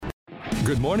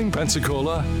Good morning,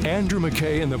 Pensacola. Andrew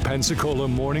McKay and the Pensacola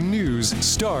Morning News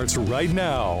starts right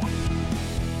now.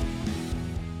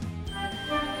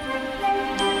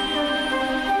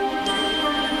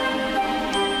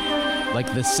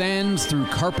 Like the sands through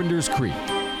Carpenter's Creek,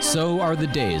 so are the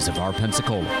days of our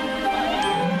Pensacola.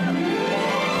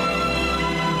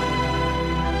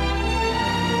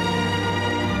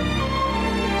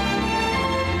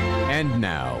 And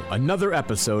now, another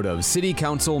episode of City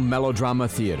Council Melodrama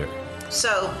Theater.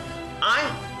 So,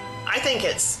 I think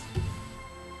it's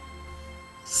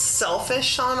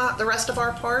selfish on the rest of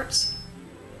our parts.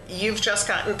 You've just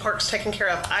gotten parks taken care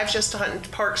of. I've just gotten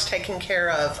parks taken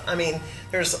care of. I mean,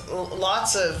 there's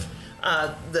lots of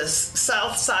the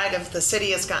south side of the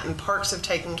city has gotten parks have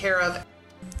taken care of.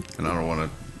 And I don't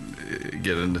want to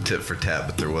get into tit for tat,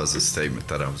 but there was a statement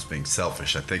that I was being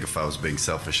selfish. I think if I was being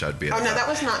selfish, I'd be. Oh no, that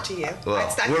was not to you.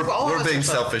 Well, we're being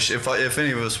selfish. If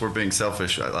any of us were being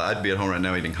selfish, I'd be at home right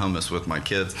now eating hummus with my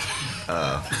kids.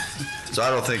 So I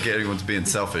don't think anyone's being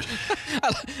selfish.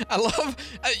 I love,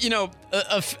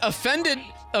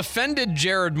 offended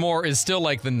Jared Moore is still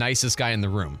like the nicest guy in the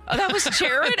room. Oh, that was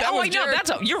Jared?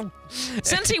 Jared.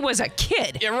 Since he was a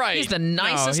kid. Yeah, right. He's the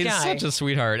nicest guy. He's such a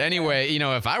sweetheart. Anyway,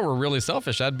 if I were really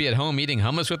selfish, I'd be at home eating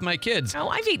hummus with my kids. Oh,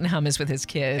 I've eaten hummus with his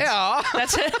kids. Yeah.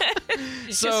 That's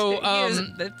So,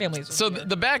 the family's so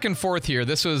the back and forth here,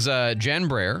 this was Jen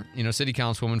Brayer, City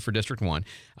Councilwoman for District 1,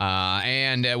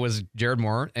 and it was Jared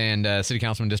Moore and City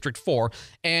Councilman District 4,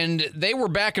 and they were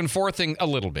back and forthing a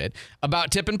little bit about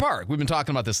Tippin Park. We've been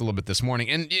talking about this a little bit this morning,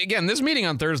 and again, this meeting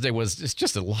on Thursday it's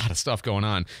just a lot of stuff going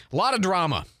on, a lot of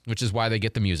drama, which is why they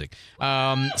get the music.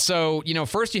 So,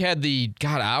 first you had the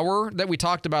hour that we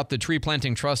talked about the Tree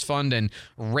Planting Trust Fund and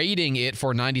rating it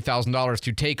for $90,000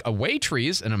 to take away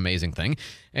trees, an amazing thing.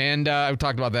 And I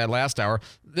talked about that last hour.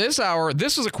 This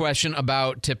was a question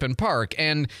about Tippin Park.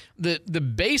 And the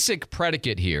basic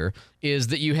predicate here is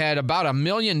that you had about $1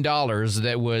 million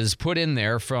that was put in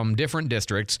there from different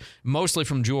districts, mostly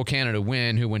from Jewel Canada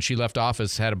Wynn, who, when she left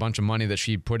office, had a bunch of money that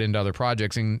she put into other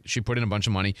projects, and she put in a bunch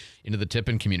of money into the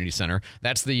Tippin Community Center.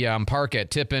 That's the park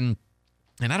at Tippin.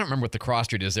 And I don't remember what the cross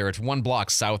street is there. It's 1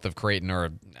 block south of Creighton, or,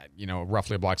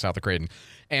 roughly a block south of Creighton.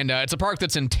 And it's a park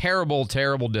that's in terrible,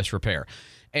 terrible disrepair.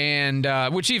 And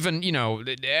which even,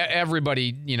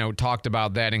 everybody, talked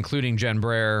about that, including Jen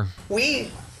Brayer.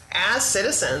 We, as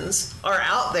citizens, are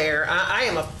out there. I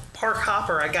am a park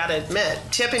hopper, I gotta admit.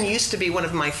 Tippin used to be one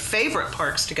of my favorite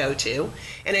parks to go to,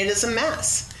 and it is a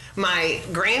mess. My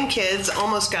grandkids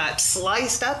almost got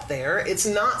sliced up there. It's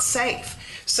not safe.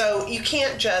 So you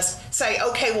can't just say,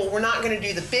 okay, well, we're not going to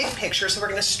do the big picture, so we're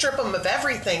going to strip them of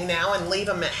everything now and leave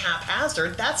them at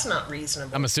haphazard. That's not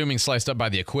reasonable. I'm assuming sliced up by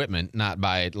the equipment, not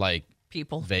by,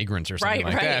 people, vagrants or something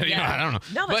like that. Yeah. I don't know.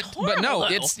 No, that's horrible, no,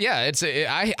 though.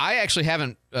 I actually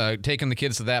haven't taken the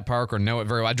kids to that park or know it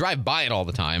very well. I drive by it all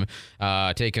the time,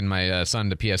 taking my son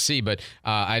to PSC, but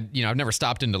I've never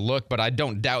stopped in to look, but I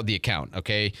don't doubt the account.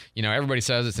 Okay, everybody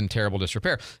says it's in terrible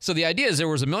disrepair. So the idea is there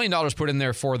was $1 million put in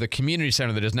there for the community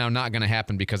center that is now not going to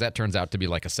happen because that turns out to be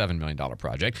like a $7 million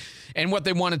project. And what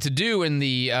they wanted to do in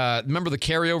the remember the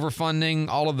carryover funding,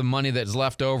 all of the money that's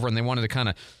left over, and they wanted to kind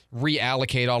of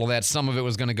reallocate all of that. Some of it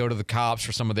was going to go to the cops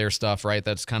for some of their stuff, right?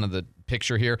 That's kind of the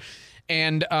picture here.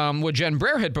 And what Jen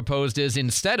Brayer had proposed is,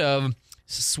 instead of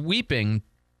sweeping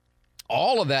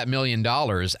all of that $1 million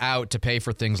out to pay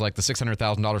for things like the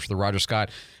 $600,000 for the Roger Scott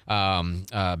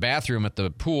bathroom at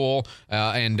the pool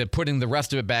and putting the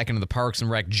rest of it back into the Parks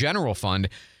and Rec General Fund,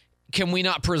 can we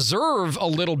not preserve a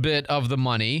little bit of the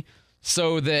money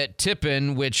so that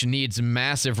Tippin, which needs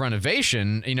massive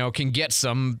renovation, can get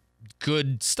some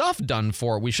good stuff done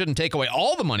for it? We shouldn't take away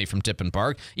all the money from Tippin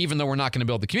Park, even though we're not going to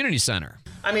build the community center.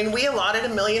 I mean, we allotted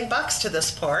 $1 million to this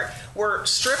park. We're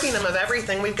stripping them of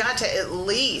everything. We've got to at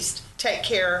least take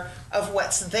care of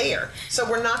what's there. So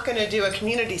we're not going to do a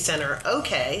community center,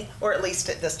 okay, or at least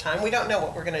at this time. We don't know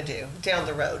what we're going to do down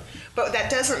the road. But that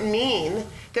doesn't mean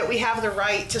that we have the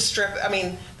right to strip. I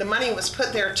mean, the money was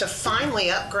put there to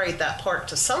finally upgrade that park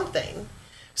to something.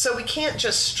 So we can't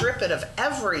just strip it of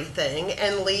everything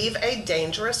and leave a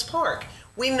dangerous park.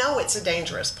 We know it's a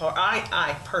dangerous park.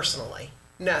 I personally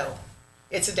know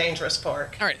it's a dangerous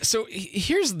park. All right, so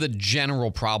here's the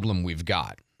general problem we've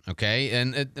got, okay?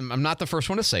 And I'm not the first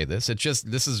one to say this. It's just,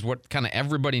 this is what kind of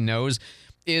everybody knows,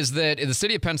 is that the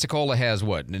city of Pensacola has,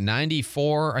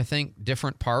 94, I think,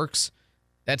 different parks?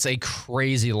 That's a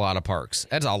crazy lot of parks.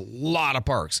 That's a lot of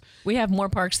parks. We have more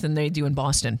parks than they do in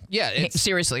Boston. Yeah.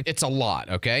 Seriously. It's a lot,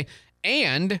 okay?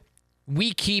 And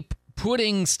we keep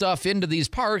putting stuff into these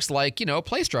parks like,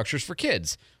 play structures for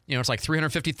kids. it's like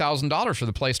 $350,000 for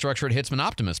the play structure at Hitzman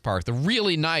Optimus Park, the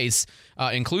really nice,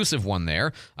 inclusive one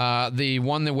there. The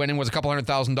one that went in was a couple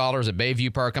 $100,000 at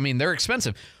Bayview Park. I mean, they're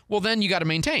expensive. Well, then you got to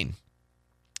maintain.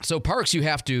 So parks, you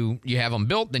have them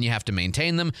built, then you have to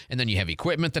maintain them, and then you have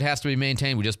equipment that has to be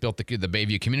maintained. We just built the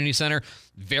Bayview Community Center.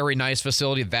 Very nice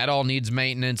facility. That all needs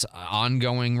maintenance,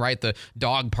 ongoing, right? The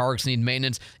dog parks need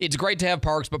maintenance. It's great to have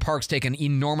parks, but parks take an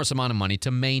enormous amount of money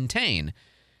to maintain.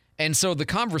 And so the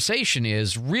conversation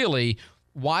is really,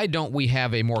 why don't we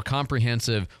have a more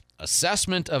comprehensive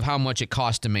assessment of how much it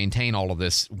costs to maintain all of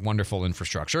this wonderful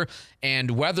infrastructure, and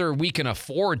whether we can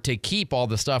afford to keep all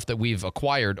the stuff that we've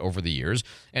acquired over the years,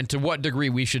 and to what degree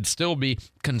we should still be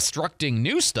constructing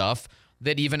new stuff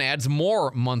that even adds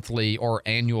more monthly or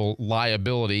annual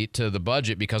liability to the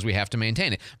budget because we have to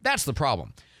maintain it. That's the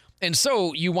problem. And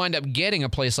so you wind up getting a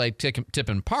place like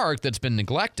Tippin Park that's been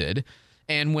neglected.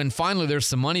 And when finally there's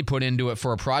some money put into it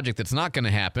for a project that's not going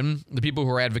to happen, the people who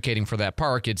are advocating for that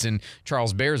park, it's in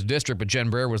Charles Bair's district, but Jen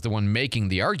Breyer was the one making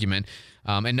the argument.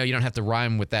 And no, you don't have to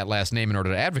rhyme with that last name in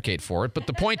order to advocate for it. But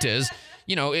the point is,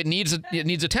 it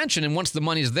needs attention. And once the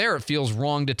money's there, it feels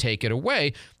wrong to take it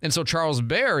away. And so Charles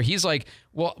Bair, he's like,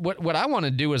 well, what I want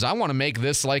to do is I want to make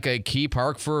this like a key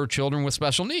park for children with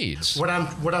special needs. What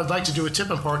I'd like to do at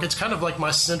Tippin Park, it's kind of like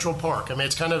my central park. I mean,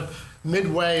 it's kind of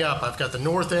midway up. I've got the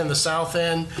north end, the south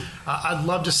end. I'd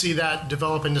love to see that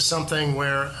develop into something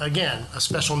where, again, a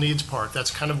special needs park. That's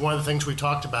kind of one of the things we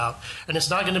talked about. And it's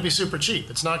not going to be super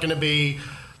cheap. It's not going to be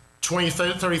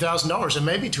 $20,000, $30,000. It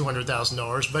may be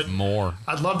 $200,000, but more.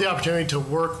 I'd love the opportunity to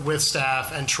work with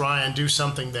staff and try and do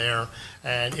something there.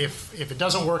 And if it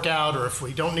doesn't work out, or if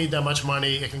we don't need that much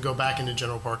money, it can go back into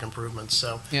general park improvements.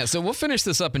 So we'll finish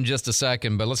this up in just a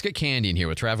second, but let's get Candy in here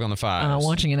with traffic on the 5s.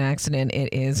 Watching an accident.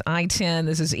 It is I-10.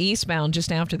 This is eastbound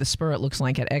just after the spur, it looks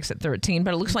like, at exit 13,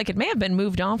 but it looks like it may have been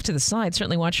moved off to the side.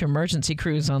 Certainly watch your emergency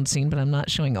crews on scene, but I'm not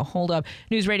showing a holdup.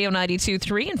 News Radio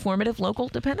 92.3, informative, local,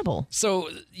 dependable. So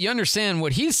you understand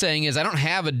what he's saying is, I don't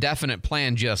have a definite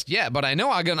plan just yet, but I know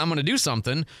I'm going to do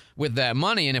something with that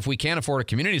money, and if we can't afford a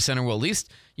community center, well, at least,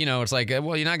 it's like,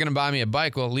 well, you're not going to buy me a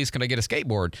bike, well, at least can I get a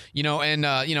skateboard? I'm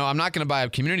not going to buy a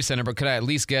community center, but could I at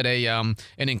least get an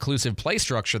inclusive play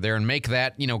structure there and make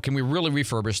that, can we really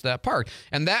refurbish that park?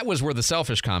 And that was where the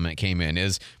selfish comment came in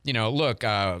is, look,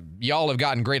 y'all have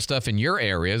gotten great stuff in your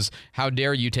areas. How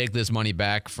dare you take this money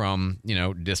back from,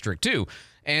 District 2?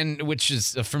 And which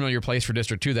is a familiar place for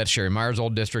District 2. That's Sherry Myers'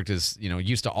 old district is,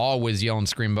 used to always yell and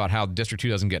scream about how District 2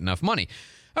 doesn't get enough money.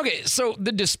 Okay, so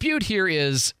the dispute here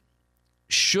is,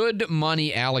 should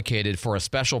money allocated for a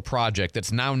special project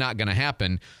that's now not going to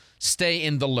happen stay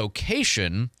in the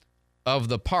location of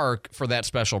the park for that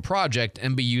special project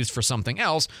and be used for something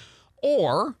else?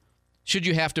 Or should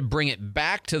you have to bring it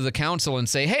back to the council and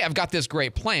say, hey, I've got this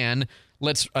great plan,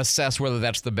 let's assess whether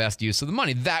that's the best use of the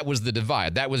money? That was the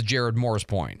divide. That was Jared Moore's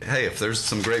point. Hey, if there's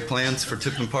some great plans for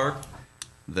Tippin Park,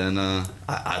 then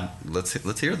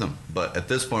let's hear them. But at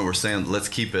this point, we're saying let's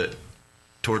keep it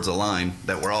towards a line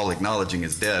that we're all acknowledging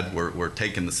is dead. We're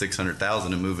taking the $600,000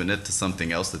 and moving it to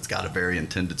something else that's got a very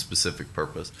intended specific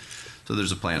purpose. So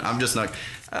there's a plan. I'm just not.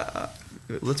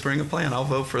 Let's bring a plan. I'll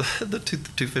vote for the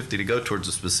 $250 to go towards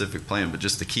a specific plan, but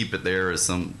just to keep it there as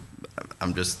some.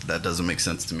 That doesn't make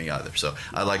sense to me either. So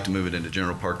I'd like to move it into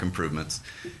general park improvements.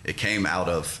 It came out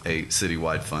of a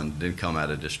citywide fund, didn't come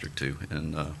out of District 2,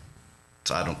 and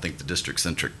so I don't think the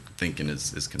district-centric thinking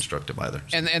is constructive either.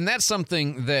 So. And that's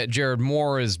something that Jared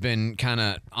Moore has been kind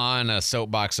of on a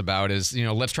soapbox about is,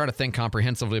 let's try to think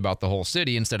comprehensively about the whole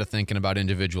city instead of thinking about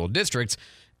individual districts,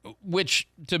 which,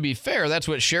 to be fair, that's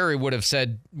what Sherry would have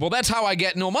said. Well, that's how I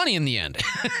get no money in the end.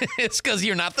 It's because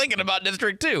you're not thinking about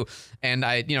District 2. And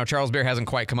Charles Bair hasn't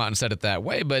quite come out and said it that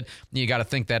way, but you got to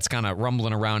think that's kind of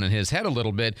rumbling around in his head a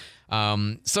little bit.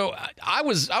 So I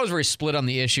was very split on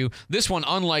the issue. This one,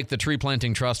 unlike the Tree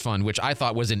Planting Trust Fund, which I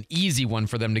thought was an easy one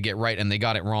for them to get right and they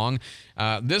got it wrong,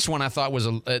 this one I thought was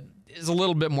is a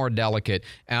little bit more delicate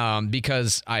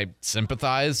because I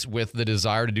sympathize with the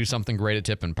desire to do something great at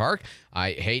Tippin Park.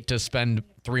 I hate to spend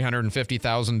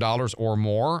 $350,000 or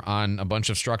more on a bunch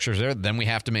of structures there. Then we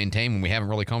have to maintain when we haven't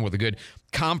really come up with a good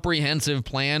comprehensive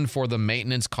plan for the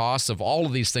maintenance costs of all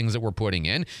of these things that we're putting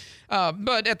in.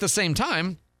 But at the same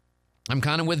time, I'm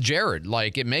kind of with Jared.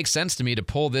 Like, it makes sense to me to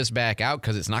pull this back out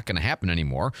because it's not going to happen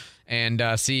anymore and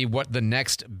see what the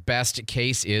next best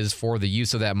case is for the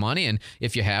use of that money. And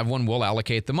if you have one, we'll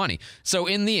allocate the money. So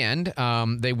in the end,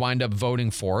 they wind up voting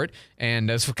for it. And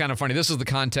it's kind of funny. This is the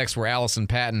context where Allison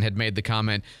Patton had made the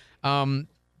comment,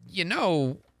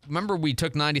 remember we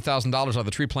took $90,000 out of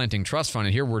the Tree Planting Trust Fund,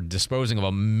 and here we're disposing of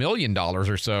 $1 million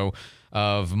or so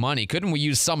of money. Couldn't we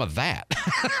use some of that?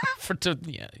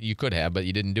 Yeah, you could have, but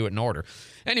you didn't do it in order.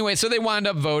 Anyway, so they wound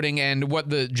up voting, and what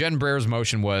the Jen Brer's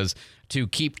motion was to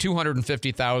keep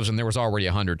 $250,000. There was already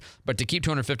 $100,000, but to keep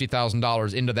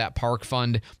 $250,000 into that park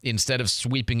fund instead of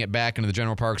sweeping it back into the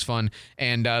general parks fund.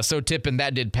 And so Tippin,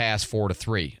 that did pass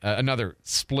 4-3. Another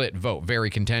split vote, very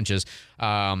contentious.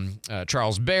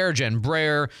 Charles Bair, Jen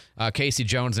Breher, Casey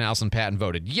Jones, and Allison Patton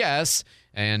voted yes.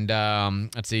 And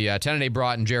let's see, Tenede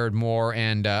Broughton, Jared Moore,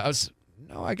 and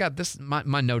I got this.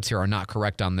 My notes here are not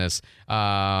correct on this.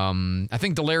 I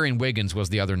think Delarian Wiggins was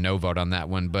the other no vote on that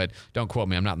one, but don't quote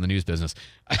me. I'm not in the news business.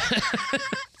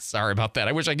 Sorry about that.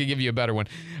 I wish I could give you a better one.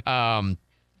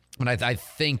 But I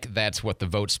think that's what the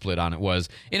vote split on it was.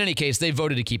 In any case, they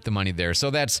voted to keep the money there. So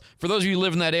that's, for those of you who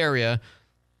live in that area,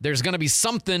 there's going to be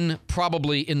something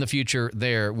probably in the future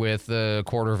there with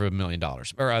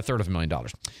 $250,000 or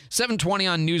 $350,000. 720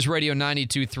 on News Radio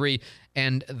 92.3,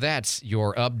 and that's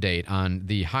your update on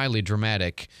the highly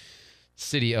dramatic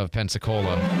City of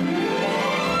Pensacola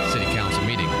City Council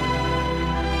meeting.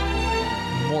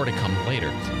 More to come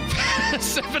later.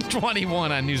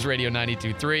 721 on News Radio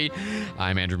 92.3.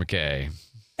 I'm Andrew McKay.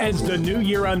 As the new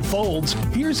year unfolds,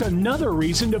 here's another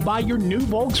reason to buy your new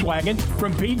Volkswagen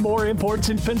from Piedmore Imports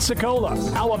in Pensacola.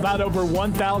 How about over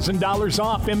 $1,000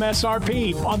 off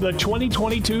MSRP on the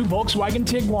 2022 Volkswagen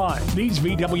Tiguan? These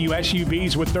VW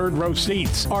SUVs with third-row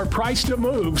seats are priced to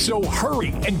move, so hurry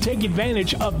and take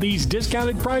advantage of these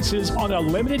discounted prices on a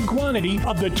limited quantity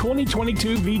of the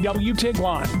 2022 VW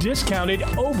Tiguan. Discounted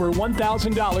over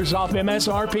 $1,000 off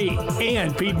MSRP.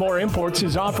 And Piedmore Imports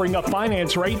is offering a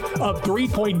finance rate of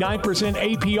 3.9%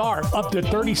 APR up to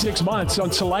 36 months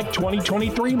on select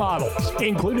 2023 models,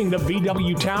 including the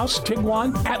VW Taos,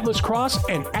 Tiguan, Atlas Cross,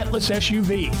 and Atlas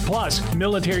SUV. Plus,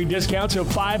 military discounts of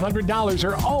 $500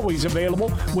 are always available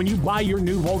when you buy your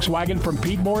new Volkswagen from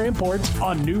Piedmore Imports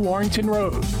on New Warrington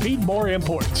Road. Piedmore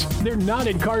Imports. They're not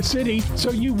in Car City,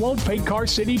 so you won't pay Car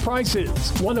City prices.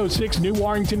 106 New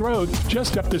Warrington Road,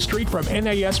 just up the street from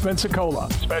NAS Pensacola.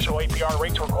 Special APR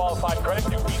rates for qualified credit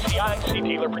through BCI. See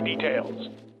dealer for details.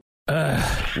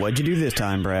 What'd you do this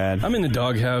time, Brad? I'm in the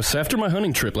doghouse after my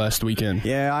hunting trip last weekend.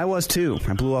 Yeah, I was too.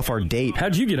 I blew off our date.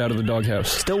 How'd you get out of the doghouse?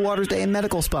 Stillwater's Day and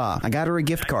Medical Spa. I got her a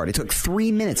gift card. It took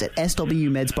 3 minutes at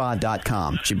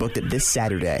swmedspa.com. She booked it this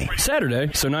Saturday.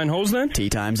 Saturday? So 9 holes then? Tea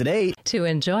time's at 8. To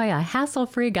enjoy a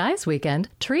hassle-free guys weekend,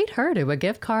 treat her to a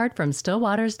gift card from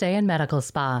Stillwater's Day and Medical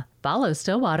Spa. Follow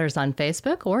Stillwater's on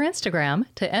Facebook or Instagram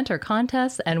to enter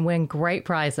contests and win great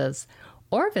prizes.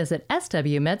 Or visit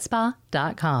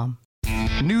swmedspa.com.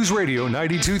 News Radio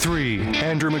 92.3.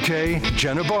 Andrew McKay,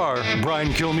 Jenna Barr, Brian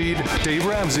Kilmeade, Dave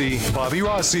Ramsey, Bobby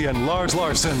Rossi, and Lars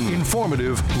Larson.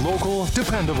 Informative, local,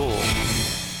 dependable.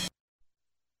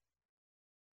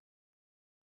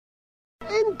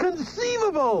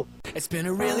 Inconceivable! It's been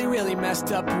a really, really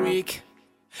messed up week.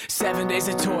 7 days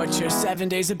of torture, 7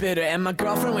 days of bitter, and my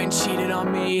girlfriend went and cheated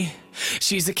on me.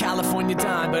 She's a California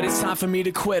dime, but it's time for me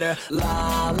to quit her.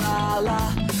 La, la,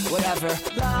 la, whatever.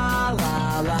 La,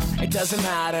 la, la, it doesn't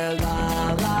matter.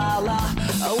 La, la, la,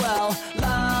 oh well.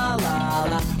 La, la,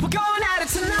 la, we're going at it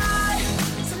tonight.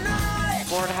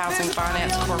 Florida Housing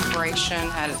Finance Corporation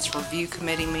had its review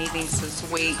committee meetings this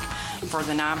week for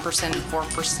the 9% and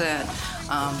 4%.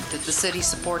 The city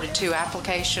supported 2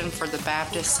 applications for the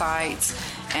Baptist sites,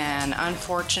 and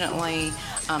unfortunately,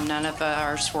 none of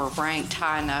ours were ranked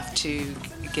high enough to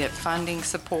get funding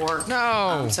support.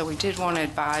 No. So we did want to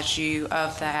advise you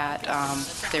of that.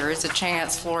 There is a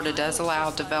chance Florida does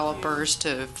allow developers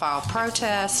to file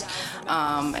protests,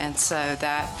 and so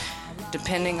that,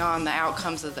 depending on the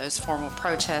outcomes of those formal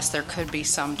protests, there could be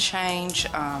some change,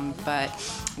 but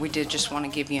we did just want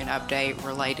to give you an update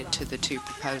related to the 2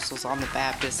 proposals on the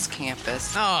Baptist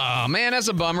campus. Oh, man, that's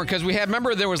a bummer, because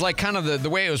remember there was like kind of the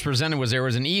way it was presented was there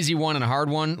was an easy one and a hard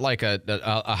one, like a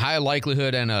high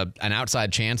likelihood and an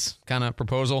outside chance kind of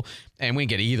proposal, and we didn't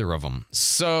get either of them.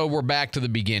 So we're back to the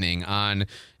beginning on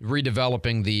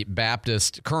redeveloping the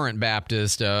current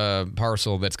Baptist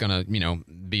parcel that's going to,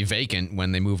 be vacant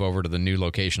when they move over to the new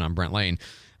location on Brent Lane.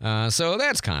 So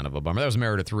that's kind of a bummer. That was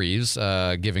Meredith Reeves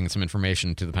giving some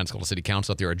information to the Pensacola City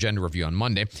Council at their agenda review on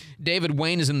Monday. David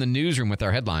Wayne is in the newsroom with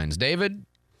our headlines. David?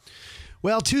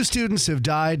 Well, 2 students have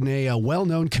died and a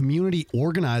well-known community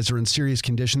organizer in serious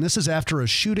condition. This is after a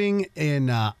shooting in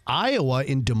Iowa,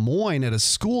 in Des Moines, at a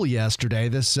school yesterday.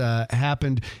 This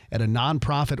happened at a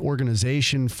nonprofit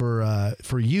organization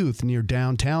for youth near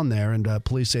downtown there, and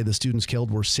police say the students killed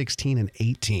were 16 and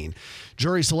 18.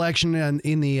 Jury selection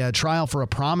in the trial for a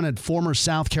prominent former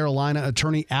South Carolina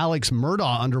attorney, Alex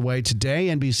Murdaugh, underway today.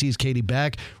 NBC's Katie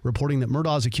Beck reporting that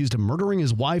Murdaugh is accused of murdering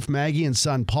his wife, Maggie, and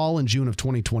son, Paul, in June of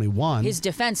 2021. His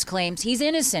defense claims he's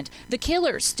innocent. The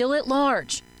killer's still at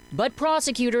large. But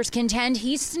prosecutors contend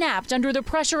he snapped under the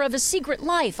pressure of a secret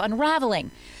life unraveling.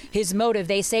 His motive,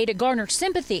 they say, to garner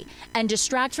sympathy and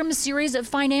distract from a series of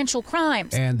financial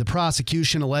crimes. And the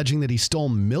prosecution alleging that he stole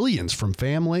millions from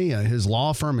family, his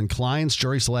law firm, and clients.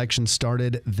 Jury selection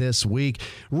started this week.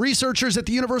 Researchers at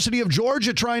the University of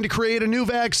Georgia trying to create a new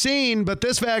vaccine, but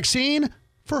this vaccine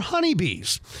for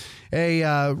honeybees.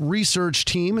 A research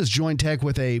team has joined tech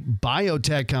with a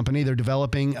biotech company. They're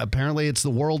developing, apparently it's the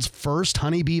world's first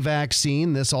honeybee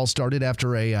vaccine. This all started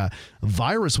after a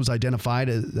virus was identified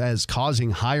as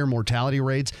causing higher mortality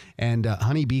rates and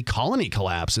honeybee colony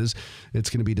collapses. It's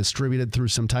going to be distributed through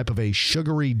some type of a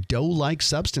sugary dough-like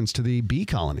substance to the bee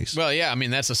colonies. Well, yeah, I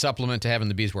mean, that's a supplement to having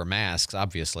the bees wear masks,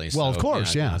 obviously. Well, of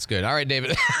course, yeah. That's good. All right,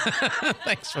 David.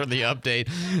 Thanks for the update.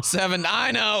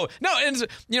 I know. No, and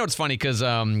it's funny because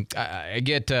I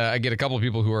get a couple of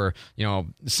people who are,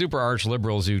 super arch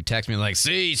liberals who text me like,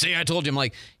 see, I told you. I'm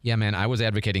like, yeah, man, I was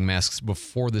advocating masks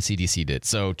before the CDC did.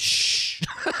 So, shh.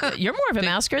 You're more of a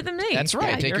masker than me. That's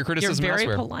right. Yeah, Take your criticism You're very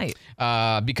elsewhere. polite.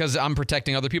 Because I'm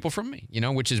protecting other people from me,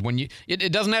 which is when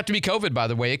it doesn't have to be COVID, by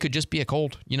the way. It could just be a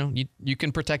cold. You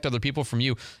can protect other people from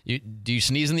you. Do you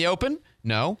sneeze in the open?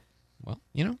 No. Well,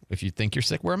 if you think you're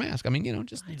sick, wear a mask. I mean,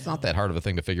 it's not that hard of a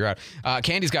thing to figure out.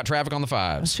 Candy's got traffic on the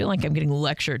 5s. I just feel like I'm getting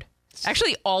lectured.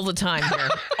 Actually, all the time here.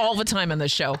 All the time on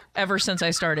this show. Ever since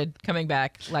I started coming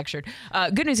back, lectured.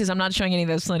 Good news is I'm not showing any of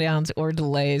those slowdowns or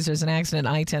delays. There's an accident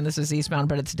I-10. This is eastbound,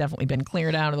 but it's definitely been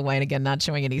cleared out of the way. And again, not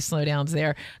showing any slowdowns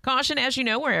there. Caution, as you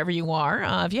know, wherever you are.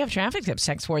 If you have traffic tips,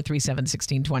 text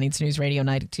 437-1620. It's News Radio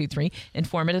 92.3.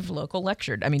 Informative, local,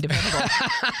 lectured. I mean, dependable.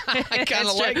 I kind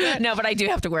of like that. No, but I do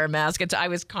have to wear a mask. I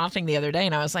was coughing the other day,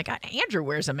 and I was like, Andrew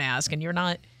wears a mask, and you're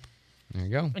not. There you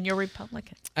go. And you're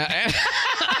Republican. I'm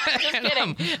just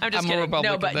kidding. I'm just kidding. A Republican.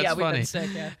 No, but That's yeah, funny. we've been sick.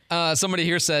 Yeah. Somebody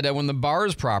here said when the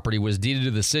bar's property was deeded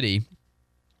to the city,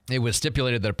 it was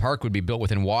stipulated that a park would be built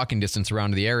within walking distance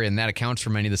around the area, and that accounts for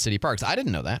many of the city parks. I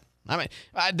didn't know that. I mean,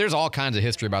 there's all kinds of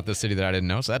history about this city that I didn't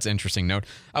know, so that's an interesting note.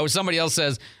 Somebody else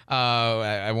says,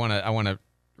 I want to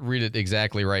read it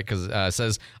exactly right because it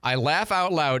says, I laugh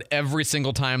out loud every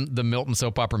single time the Milton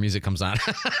soap opera music comes on.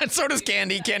 So does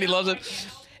Candy. Candy loves it.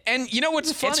 And you know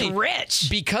what's funny? It's rich.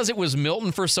 Because it was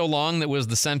Milton for so long that was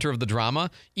the center of the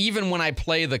drama, even when I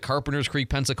play the Carpenters Creek,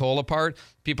 Pensacola part,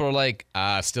 people are like,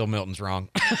 still Milton's wrong.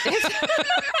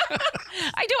 I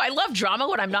do. I love drama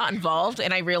when I'm not involved,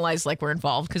 and I realize we're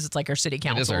involved because it's like our city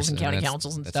councils and county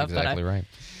councils and stuff. That's exactly right.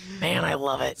 Man, I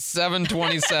love it.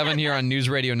 7:27 here on News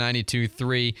Radio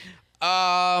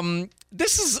 92.3.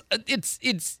 This is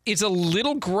it's a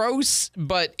little gross,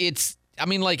 but it's. I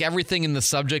mean, everything in the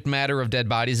subject matter of dead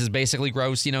bodies is basically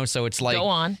gross, so it's like... Go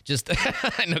on. Just,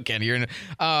 I know, Candy, you're in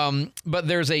but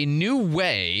there's a new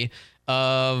way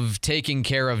of taking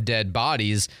care of dead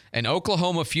bodies. An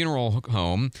Oklahoma funeral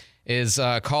home is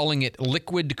calling it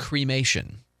liquid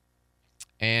cremation.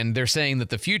 And they're saying that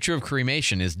the future of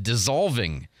cremation is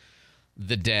dissolving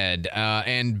the dead.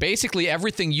 And basically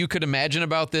everything you could imagine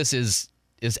about this is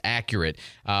accurate.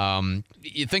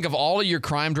 You think of all of your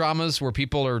crime dramas where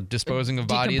people are disposing of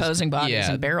bodies. Decomposing bodies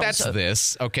in barrels. That's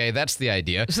this. Okay, that's the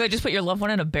idea. So they just put your loved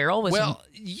one in a barrel?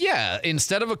 Yeah.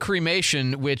 Instead of a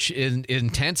cremation, which in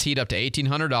intense heat up to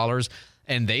 $1,800,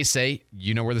 and they say,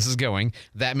 you know where this is going,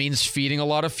 that means feeding a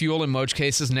lot of fuel, in most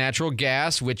cases natural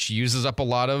gas, which uses up a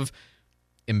lot of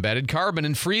embedded carbon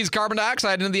and frees carbon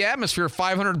dioxide into the atmosphere,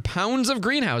 500 pounds of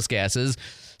greenhouse gases.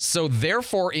 So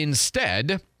therefore,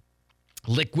 instead...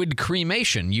 liquid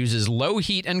cremation uses low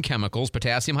heat and chemicals,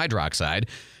 potassium hydroxide,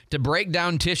 to break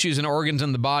down tissues and organs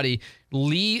in the body.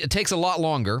 It takes a lot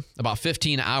longer, about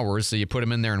 15 hours, so you put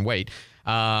them in there and wait.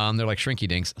 They're like shrinky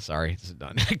dinks. Sorry, this is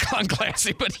done.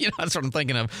 Classy, but that's what I'm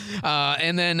thinking of.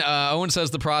 And then Owen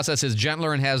says the process is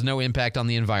gentler and has no impact on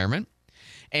the environment.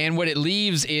 And what it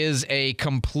leaves is a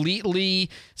completely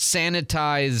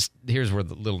sanitized. Here's where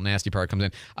the little nasty part comes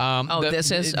in.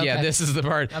 This is? Okay. Yeah, this is the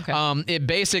part. Okay. It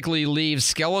basically leaves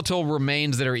skeletal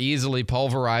remains that are easily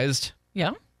pulverized.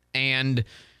 Yeah. And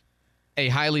a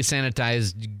highly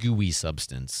sanitized gooey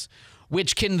substance,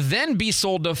 which can then be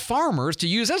sold to farmers to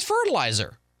use as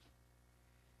fertilizer.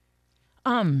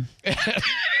 I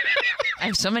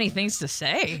have so many things to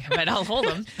say, but I'll hold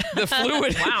them. The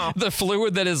fluid, Wow. The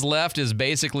fluid that is left is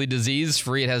basically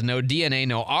disease-free. It has no DNA,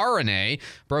 no RNA,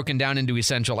 broken down into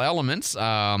essential elements.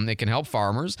 It can help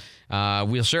farmers.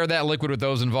 We'll share that liquid with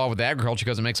those involved with agriculture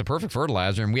because it makes a perfect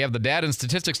fertilizer, and we have the data and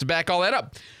statistics to back all that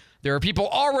up. There are people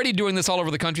already doing this all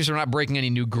over the country, so we're not breaking any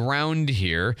new ground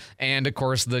here. And, of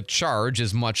course, the charge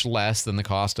is much less than the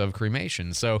cost of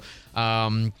cremation. So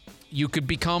you could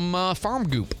become farm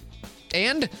goop.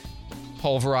 And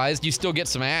pulverized, you still get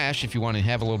some ash if you want to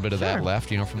have a little bit of that left,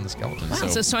 from the skeleton. Wow,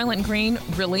 so Soylent Green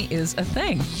really is a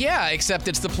thing. Yeah, except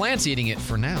it's the plants eating it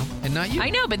for now, and not you.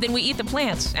 I know, but then we eat the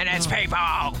plants, and it's people.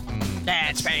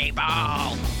 That's people.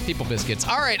 People biscuits.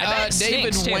 All right,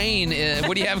 David Wayne,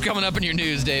 what do you have coming up in your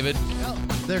news, David?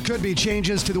 There could be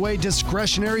changes to the way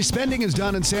discretionary spending is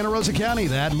done in Santa Rosa County.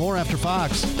 That and more after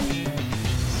Fox.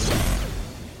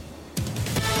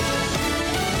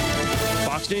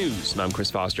 Fox News. I'm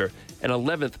Chris Foster. An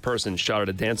 11th person shot at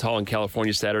a dance hall in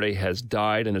California Saturday has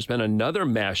died, and there's been another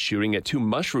mass shooting at 2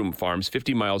 mushroom farms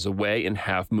 50 miles away in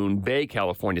Half Moon Bay,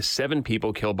 California. 7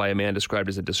 people killed by a man described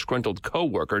as a disgruntled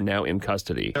co-worker, now in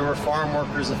custody. There were farm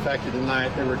workers affected tonight.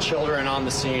 There were children on the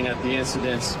scene at the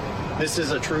incidents. This is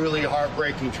a truly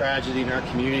heartbreaking tragedy in our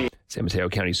community. San Mateo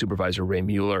County Supervisor Ray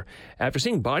Mueller. After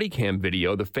seeing body cam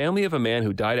video, the family of a man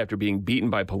who died after being beaten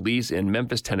by police in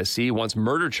Memphis, Tennessee, wants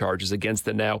murder charges against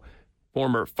the now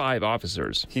former 5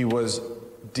 officers. He was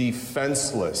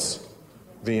defenseless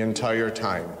the entire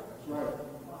time.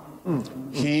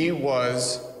 He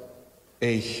was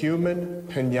a human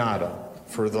pinata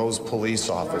for those police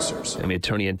officers. Miami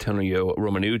Attorney Antonio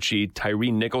Romanucci.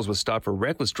 Tyree Nichols was stopped for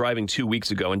reckless driving 2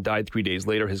 weeks ago and died 3 days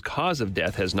later. His cause of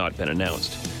death has not been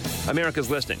announced. America's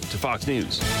listening to Fox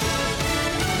News.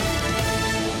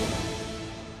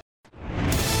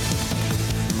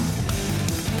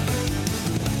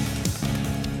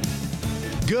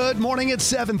 Good morning.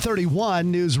 It's 7:31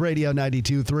 News Radio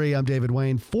 92.3. I'm David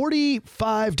Wayne.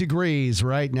 45 degrees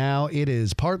right now. It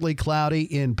is partly cloudy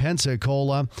in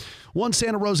Pensacola. One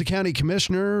Santa Rosa County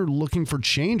commissioner looking for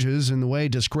changes in the way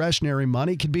discretionary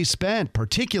money can be spent,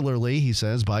 particularly, he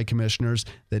says, by commissioners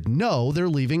that know they're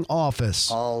leaving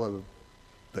office. All of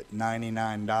but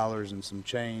 $99 and some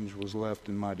change was left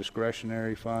in my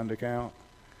discretionary fund account.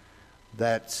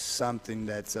 That's something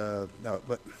that's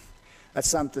that's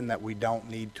something that we don't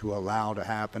need to allow to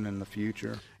happen in the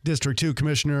future. District 2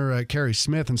 Commissioner Kerry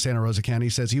Smith in Santa Rosa County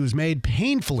says he was made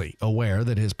painfully aware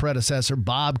that his predecessor,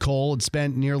 Bob Cole, had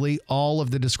spent nearly all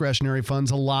of the discretionary funds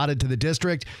allotted to the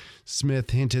district.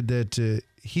 Smith hinted that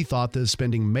he thought the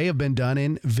spending may have been done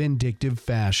in vindictive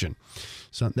fashion.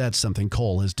 So that's something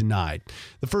Cole has denied.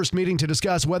 The first meeting to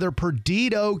discuss whether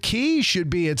Perdido Key should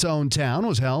be its own town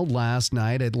was held last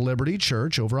night at Liberty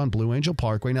Church over on Blue Angel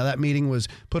Parkway. Now, that meeting was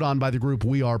put on by the group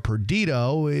We Are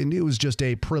Perdido, and it was just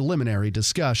a preliminary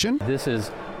discussion. This is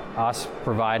us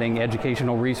providing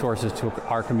educational resources to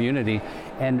our community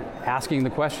and asking the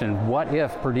question, what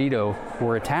if Perdido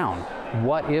were a town?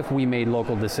 What if we made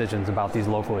local decisions about these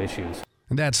local issues?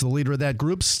 And that's the leader of that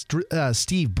group,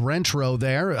 Steve Brentro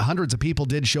there. Hundreds of people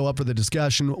did show up for the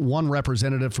discussion. One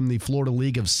representative from the Florida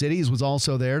League of Cities was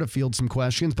also there to field some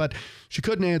questions, but she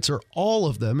couldn't answer all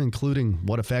of them, including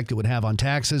what effect it would have on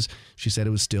taxes. She said it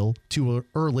was still too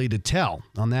early to tell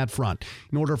on that front.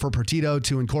 In order for Perdido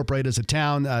to incorporate as a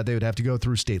town, they would have to go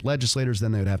through state legislators,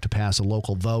 then they would have to pass a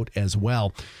local vote as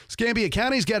well. Escambia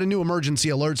County's got a new emergency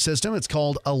alert system. It's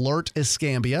called Alert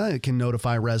Escambia. It can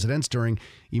notify residents during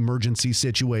emergency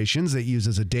situations. That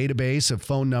uses a database of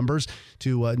phone numbers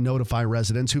to notify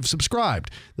residents who've subscribed.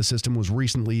 The system was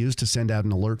recently used to send out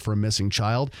an alert for a missing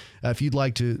child. If you'd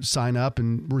like to sign up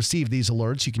and receive these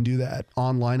alerts, you can do that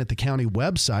online at the county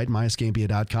website,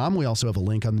 myescambia.com. We also have a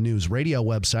link on the News Radio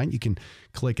website. You can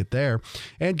click it there.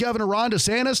 And Governor Ron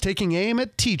DeSantis taking aim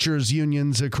at teachers'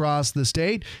 unions across the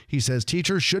state. He says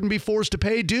teachers shouldn't be forced to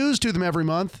pay dues to them every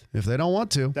month if they don't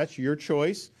want to. That's your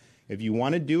choice. If you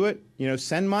want to do it,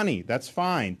 send money. That's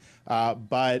fine.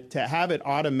 But to have it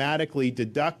automatically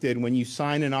deducted when you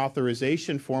sign an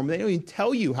authorization form, they don't even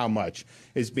tell you how much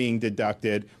is being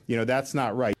deducted. That's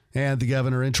not right. And the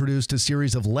governor introduced a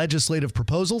series of legislative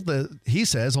proposals that he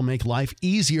says will make life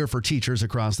easier for teachers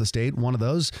across the state. One of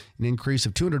those, an increase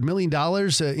of $200 million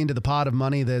into the pot of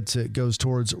money that goes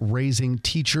towards raising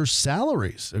teacher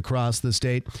salaries across the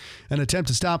state. An attempt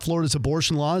to stop Florida's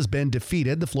abortion law has been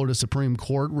defeated. The Florida Supreme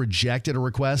Court rejected a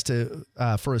request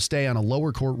for a stay on a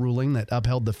lower court ruling that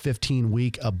upheld the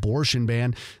 15-week abortion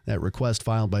ban. That request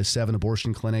filed by 7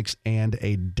 abortion clinics and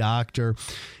a doctor.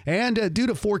 And due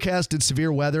to forecasted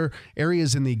severe weather weather.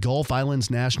 Areas in the Gulf Islands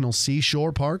National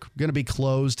Seashore Park going to be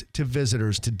closed to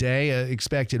visitors today.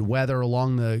 Expected weather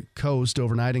along the coast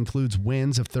overnight includes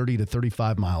winds of 30 to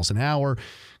 35 miles an hour,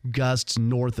 gusts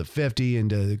north of 50,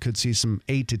 and could see some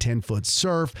 8 to 10 foot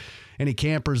surf. Any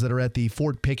campers that are at the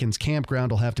Fort Pickens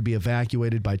campground will have to be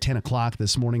evacuated by 10 o'clock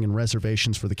this morning, and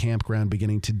reservations for the campground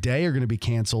beginning today are going to be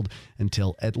canceled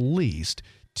until at least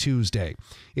Tuesday.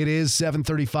 It is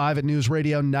 7:35 at News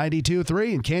Radio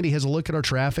 92.3, and Candy has a look at our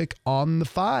traffic on the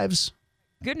 5s.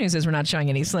 Good news is we're not showing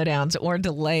any slowdowns or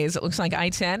delays. It looks like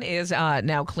I-10 is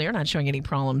now clear, not showing any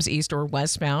problems east or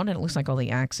westbound, and it looks like all the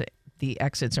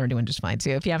exits are doing just fine,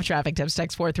 too. If you have traffic tips,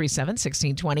 text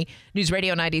 437-1620. News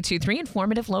Radio 92.3,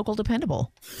 informative, local,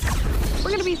 dependable. We're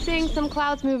going to be seeing some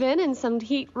clouds move in and some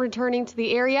heat returning to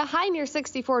the area. High near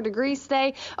 64 degrees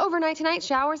today. Overnight tonight,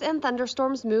 showers and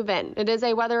thunderstorms move in. It is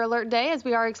a weather alert day as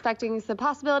we are expecting the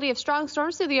possibility of strong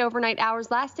storms through the overnight hours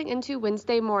lasting into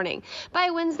Wednesday morning. By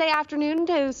Wednesday afternoon,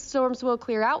 those storms will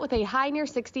clear out with a high near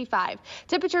 65.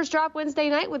 Temperatures drop Wednesday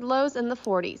night with lows in the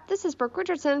 40s. This is Brooke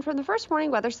Richardson from the First Morning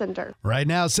Weather Center. Right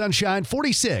now, sunshine,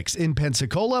 46 in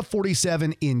Pensacola,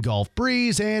 47 in Gulf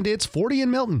Breeze, and it's 40 in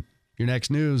Milton. Your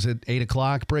next news at 8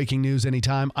 o'clock. Breaking news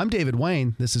anytime. I'm David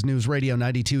Wayne. This is News Radio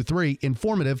 92.3.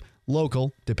 Informative,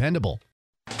 local, dependable.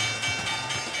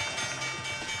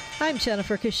 I'm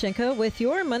Jennifer Kushinka with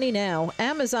Your Money Now.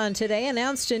 Amazon today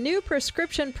announced a new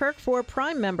prescription perk for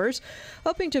Prime members,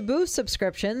 hoping to boost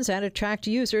subscriptions and attract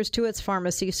users to its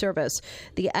pharmacy service.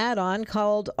 The add-on,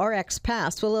 called RX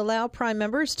Pass, will allow Prime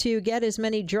members to get as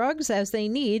many drugs as they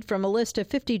need from a list of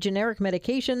 50 generic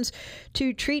medications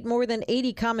to treat more than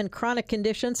 80 common chronic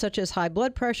conditions such as high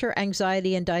blood pressure,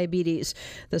 anxiety, and diabetes.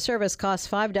 The service costs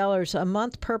 $5 a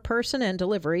month per person and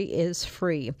delivery is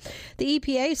free. The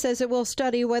EPA says it will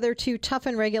study whether to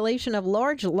toughen regulation of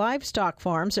large livestock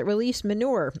farms that release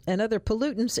manure and other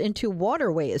pollutants into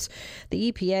waterways. The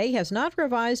EPA has not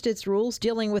revised its rules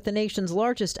dealing with the nation's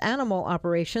largest animal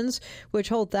operations, which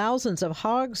hold thousands of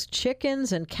hogs,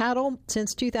 chickens, and cattle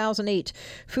since 2008.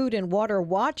 Food and Water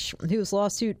Watch, whose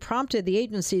lawsuit prompted the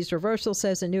agency's reversal,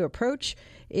 says a new approach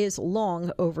is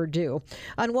long overdue.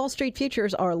 On Wall Street,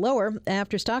 futures are lower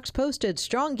after stocks posted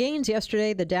strong gains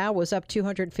yesterday. The Dow was up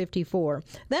 254.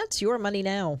 That's Your Money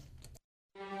Now.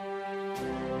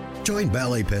 Join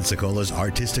Ballet Pensacola's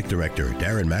Artistic Director,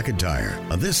 Darren McIntyre,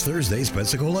 on this Thursday's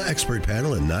Pensacola Expert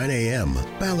Panel at 9 a.m.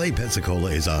 Ballet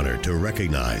Pensacola is honored to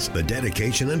recognize the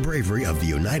dedication and bravery of the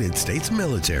United States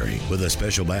military with a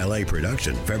special ballet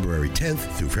production February 10th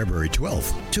through February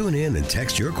 12th. Tune in and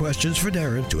text your questions for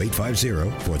Darren to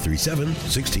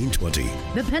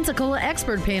 850-437-1620. The Pensacola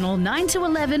Expert Panel, 9 to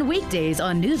 11 weekdays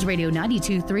on News Radio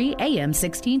 92.3 AM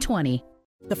 1620.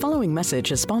 The following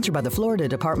message is sponsored by the Florida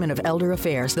Department of Elder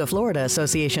Affairs, the Florida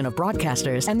Association of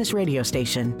Broadcasters, and this radio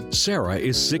station. Sarah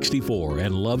is 64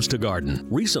 and loves to garden.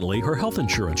 Recently, her health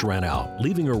insurance ran out,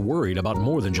 leaving her worried about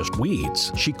more than just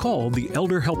weeds. She called the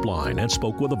Elder Helpline and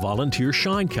spoke with a volunteer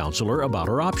Shine counselor about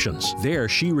her options. There,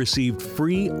 she received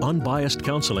free, unbiased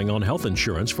counseling on health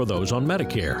insurance for those on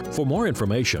Medicare. For more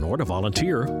information or to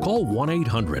volunteer, call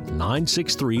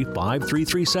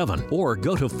 1-800-963-5337 or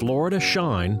go to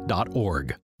floridashine.org.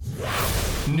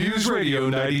 News Radio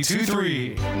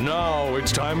 92.3. Now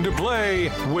it's time to play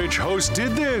Which Host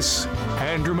Did This?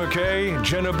 Andrew McKay,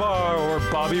 Jenna Barr, or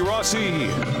Bobby Rossi?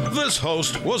 This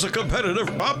host was a competitive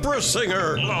opera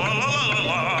singer. La, la, la, la,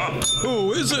 la.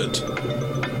 Who is it?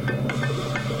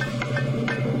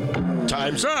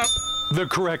 Time's up. The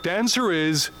correct answer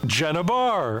is Jenna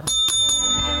Barr.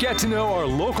 Get to know our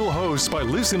local hosts by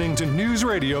listening to News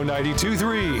Radio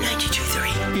 92.3.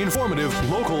 92.3. Informative,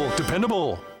 local,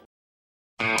 dependable.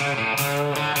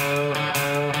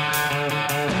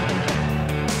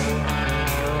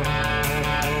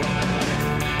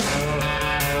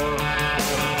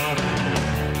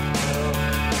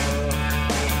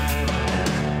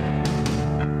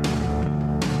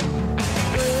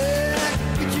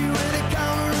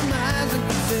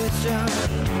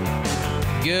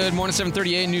 Good morning,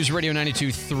 738 News Radio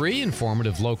 92.3,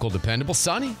 informative, local, dependable.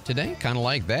 Sunny today, kind of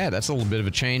like that. That's a little bit of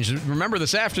a change. Remember,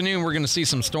 this afternoon we're going to see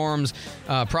some storms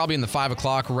probably in the 5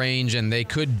 o'clock range, and they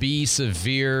could be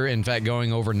severe. In fact,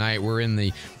 going overnight, we're in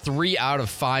the 3 out of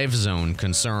 5 zone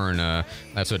concern.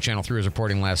 That's what Channel 3 was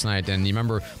reporting last night. And you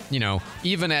remember,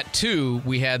 even at 2,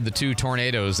 we had the 2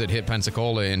 tornadoes that hit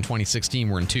Pensacola in 2016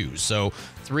 were in 2. So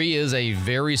 3 is a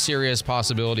very serious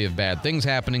possibility of bad things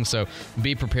happening. So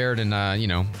be prepared and,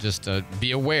 just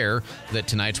be aware that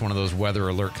tonight's one of those weather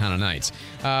alert kind of nights.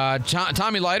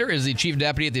 Tommy Leiter is the chief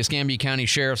deputy at the Escambia County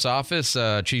Sheriff's Office.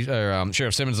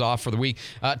 Sheriff Simmons is off for the week.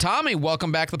 Tommy,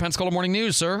 welcome back to the Pensacola Morning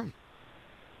News, sir.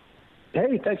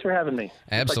 Hey, thanks for having me.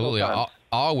 Absolutely.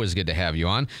 Always good to have you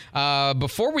on.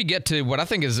 Before we get to what I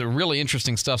think is really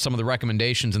interesting stuff, some of the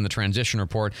recommendations in the transition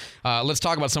report, let's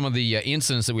talk about some of the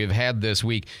incidents that we've had this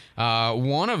week.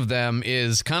 One of them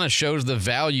is kind of shows the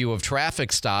value of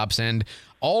traffic stops and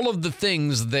all of the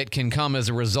things that can come as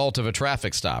a result of a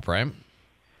traffic stop, right?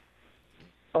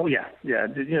 Oh, yeah.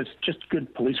 It's just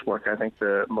good police work. I think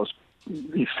the most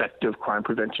effective crime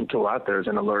prevention tool out there is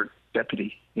an alert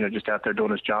deputy, just out there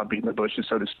doing his job, beating the bushes,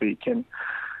 so to speak. And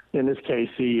in this case,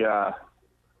 he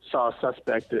saw a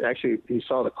suspect. Actually, he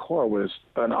saw the car was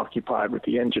unoccupied with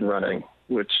the engine running,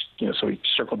 which, so he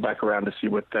circled back around to see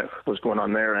what that was going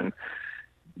on there. And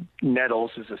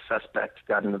Nettles is a suspect,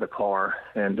 got into the car.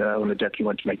 And when the deputy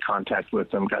went to make contact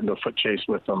with him, got into a foot chase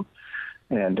with him.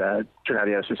 And turned out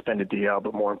he had a suspended DL,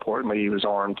 but more importantly, he was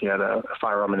armed. He had a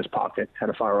firearm in his pocket, had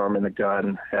a firearm in the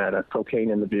gun, had a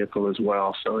cocaine in the vehicle as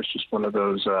well. So it's just one of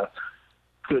those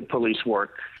good police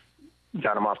work.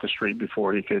 Got him off the street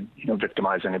before he could,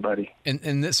 victimize anybody.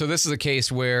 So this is a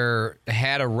case where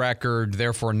had a record,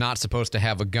 therefore not supposed to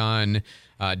have a gun.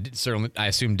 Certainly, I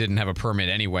assume didn't have a permit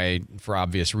anyway for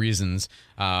obvious reasons.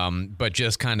 But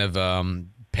just kind of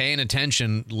paying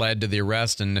attention led to the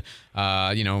arrest and,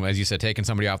 as you said, taking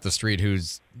somebody off the street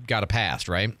who's got a past,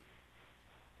 right?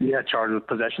 Yeah, charged with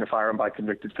possession of firearm by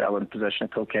convicted felon, possession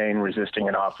of cocaine, resisting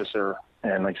an officer.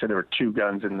 And like I said, there were two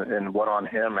guns, and one on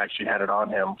him actually had it on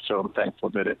him. So I'm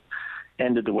thankful that it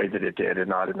ended the way that it did and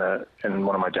not in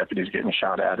one of my deputies getting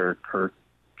shot at or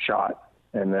shot.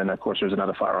 And then, of course, there's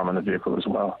another firearm in the vehicle as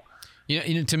well.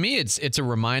 To me, it's a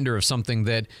reminder of something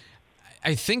that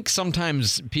I think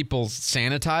sometimes people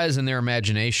sanitize in their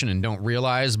imagination and don't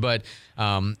realize, but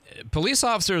police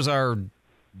officers are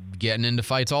getting into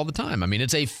fights all the time. I mean,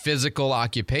 it's a physical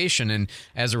occupation, and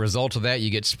as a result of that, you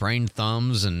get sprained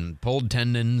thumbs and pulled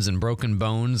tendons and broken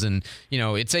bones, and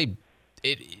it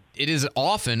is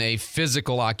often a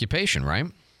physical occupation, right?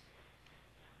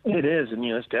 It is, and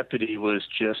this deputy was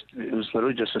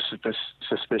literally just a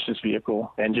suspicious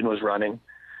vehicle. Engine was running,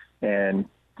 and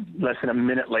less than a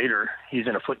minute later, he's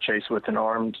in a foot chase with an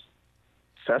armed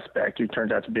suspect who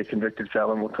turned out to be a convicted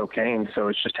felon with cocaine. So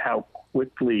it's just how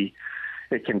quickly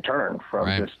it can turn from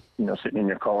just, sitting in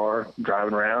your car,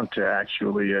 driving around to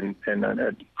actually in an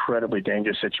incredibly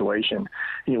dangerous situation.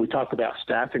 We talk about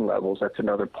staffing levels. That's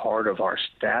another part of our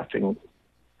staffing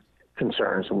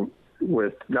concerns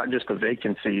with not just the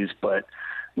vacancies, but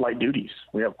light duties.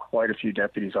 We have quite a few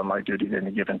deputies on light duty at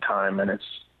any given time, and it's,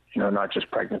 not just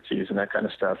pregnancies and that kind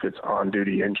of stuff. It's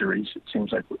on-duty injuries. It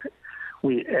seems like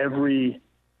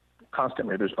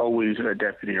constantly, there's always a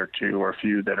deputy or two or a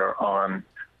few that are on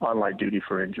light duty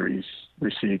for injuries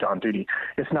received on duty.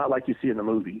 It's not like you see in the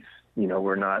movies.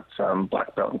 We're not some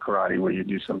black belt in karate where you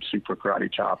do some super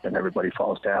karate chop and everybody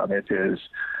falls down. It is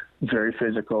very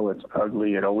physical. It's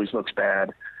ugly. It always looks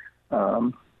bad.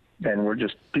 And we're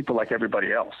just people like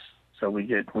everybody else. So we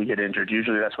get injured.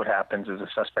 Usually that's what happens is a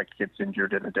suspect gets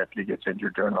injured and a deputy gets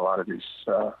injured during a lot of these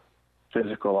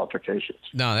physical altercations.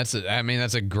 No, that's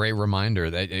a great reminder.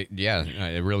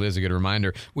 It really is a good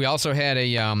reminder. We also had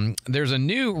there's a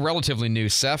relatively new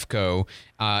CEFCO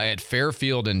at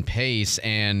Fairfield and Pace,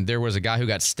 and there was a guy who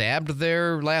got stabbed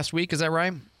there last week. Is that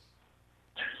right?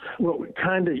 Well,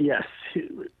 kind of, yes.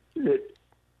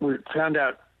 We found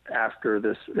out after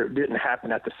this, it didn't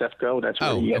happen at the CEFCO. That's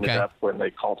where he ended up when they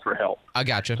called for help. I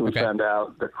gotcha. So we found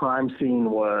out the crime scene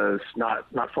was not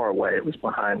far away. It was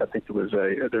behind, I think it was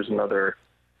there's another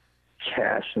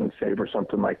Cash and Save or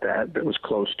something like that was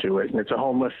close to it. And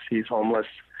he's homeless,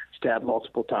 stabbed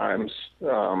multiple times.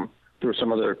 There were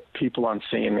some other people on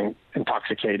scene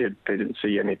intoxicated. They didn't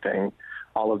see anything.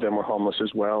 All of them were homeless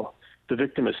as well. The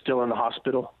victim is still in the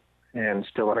hospital and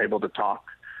still unable to talk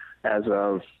as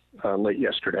of late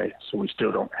yesterday, so we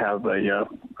still don't have a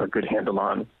good handle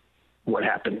on what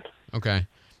happened. Okay.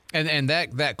 And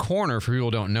that corner, for people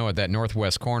who don't know it, that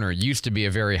northwest corner used to be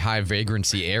a very high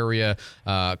vagrancy area.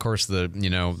 Of course,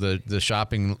 the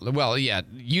shopping,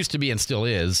 used to be and still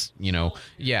is,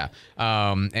 yeah.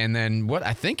 And then what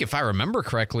I think, if I remember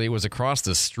correctly, it was across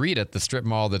the street at the strip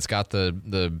mall that's got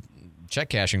the check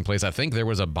cashing place. I think there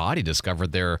was a body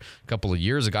discovered there a couple of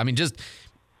years ago. I mean, just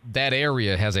that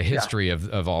area has a history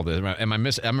of all this.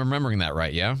 I'm remembering that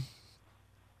right, yeah?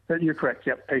 You're correct.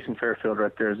 Yep, Pace and Fairfield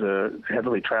right there is a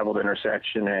heavily traveled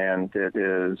intersection, and it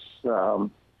is,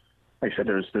 like I said,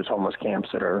 there's homeless camps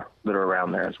that are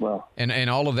around there as well. And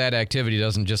all of that activity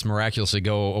doesn't just miraculously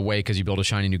go away because you build a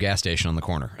shiny new gas station on the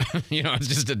corner. It's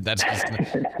just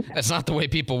that's not the way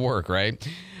people work, right?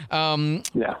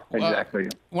 Yeah, exactly.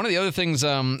 One of the other things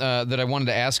that I wanted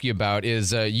to ask you about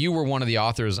is you were one of the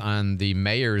authors on the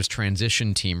mayor's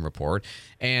transition team report.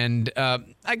 And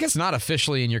I guess not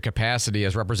officially in your capacity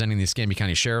as representing the Escambia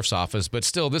County Sheriff's Office, but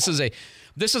still, this is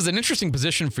an interesting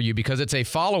position for you because it's a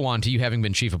follow-on to you having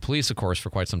been chief of police, of course, for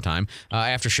quite some time,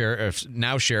 after sheriff,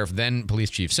 then police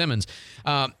chief Simmons.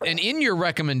 And in your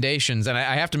recommendations, and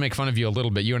I have to make fun of you a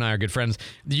little bit. You and I are good friends.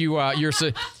 We were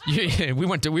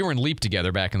in LEAP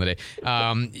together back in the day.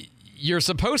 You're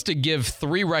supposed to give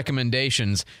 3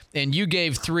 recommendations, and you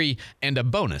gave 3 and a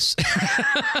bonus.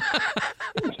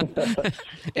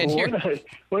 And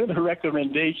one of the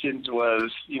recommendations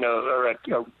was,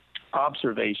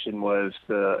 observation was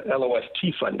the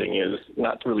LOST funding is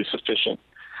not really sufficient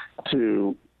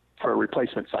for a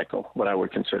replacement cycle, what I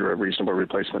would consider a reasonable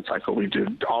replacement cycle. We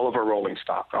did all of our rolling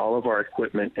stock, all of our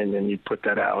equipment, and then you put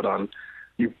that out on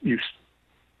you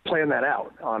plan that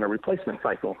out on a replacement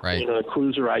cycle. Right. A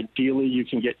cruiser, ideally, you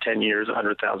can get 10 years,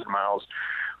 100,000 miles,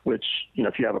 which,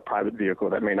 if you have a private vehicle,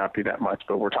 that may not be that much,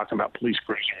 but we're talking about police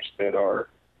cruisers that are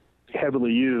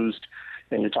heavily used,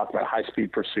 and you're talking about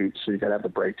high-speed pursuits, so you got to have the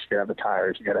brakes, you got to have the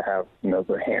tires, you got to have,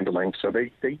 the handling. So there's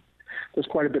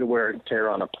quite a bit of wear and tear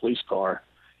on a police car,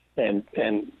 and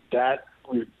that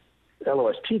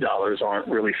LOST dollars aren't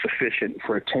really sufficient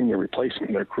for a 10-year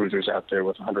replacement. There are cruisers out there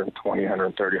with 120,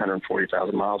 130,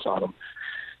 140,000 miles on them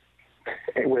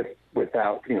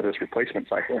without, this replacement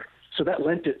cycle. So that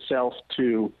lent itself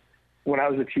to, when I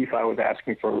was the chief, I was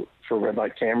asking for red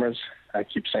light cameras. I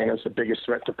keep saying it's the biggest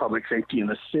threat to public safety in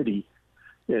the city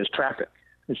is traffic.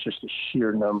 It's just the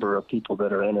sheer number of people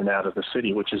that are in and out of the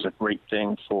city, which is a great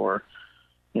thing for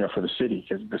the city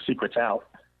because the secret's out.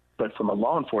 But from a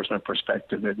law enforcement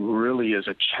perspective, it really is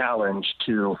a challenge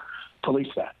to police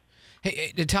that.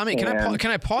 Hey, Tommy, can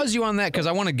I pause you on that? Because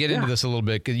I want to get into this a little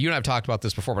bit, because you and I have talked about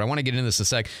this before, but I want to get into this a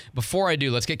sec. Before I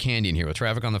do, let's get Candy in here with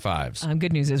traffic on the 5s.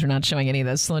 Good news is we're not showing any of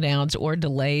those slowdowns or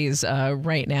delays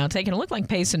right now. Taking a look like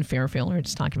Pace and Fairfield. We were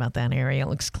just talking about that area. It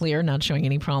looks clear, not showing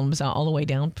any problems all the way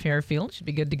down Fairfield. Should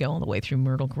be good to go all the way through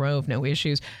Myrtle Grove. No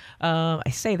issues.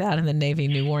 I say that, and then Navy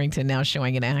New Warrington now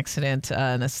showing an accident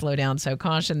and a slowdown, so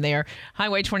caution there.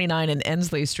 Highway 29 and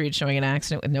Ensley Street showing an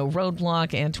accident with no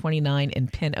roadblock, and 29 in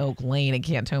Pin Oak Lane in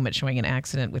Cantonment showing an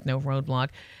accident with no roadblock.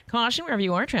 Caution wherever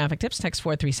you are. Traffic tips. Text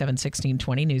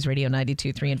 437-1620. News Radio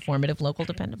 92.3. Informative, local,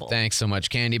 dependable. Thanks so much,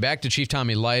 Candy. Back to Chief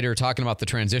Tommy Leiter talking about the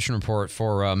transition report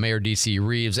for Mayor D.C.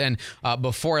 Reeves. And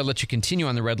before I let you continue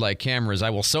on the red light cameras, I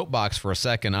will soapbox for a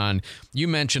second on, you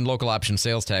mentioned local option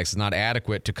sales tax is not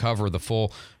adequate to cover the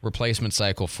full replacement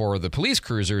cycle for the police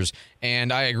cruisers.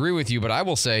 And I agree with you, but I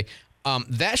will say,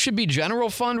 that should be general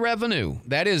fund revenue.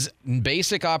 That is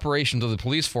basic operations of the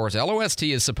police force. LOST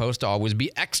is supposed to always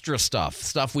be extra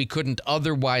stuff we couldn't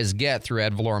otherwise get through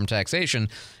ad valorem taxation.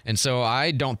 And so I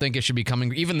don't think it should be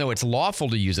coming, even though it's lawful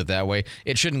to use it that way,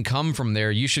 it shouldn't come from there.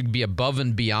 You should be above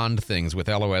and beyond things with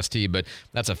LOST, but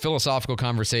that's a philosophical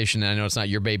conversation, and I know it's not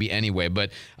your baby anyway. But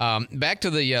back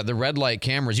to the red light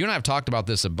cameras. You and I have talked about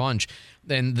this a bunch.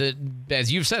 And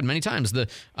as you've said many times, the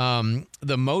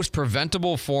most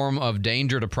preventable form of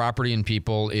danger to property and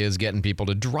people is getting people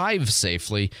to drive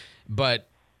safely. But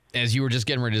as you were just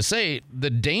getting ready to say, the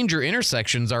danger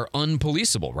intersections are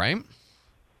unpoliceable, right?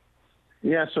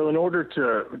 Yeah, so in order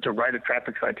to write a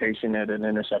traffic citation at an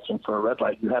intersection for a red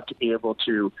light, you have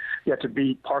to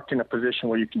be parked in a position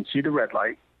where you can see the red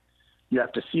light. You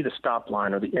have to see the stop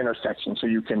line or the intersection so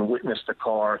you can witness the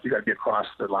car. You got to be across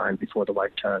the line before the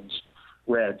light turns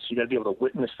red. So you got to be able to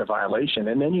witness the violation.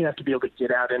 And then you have to be able to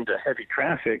get out into heavy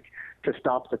traffic to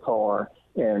stop the car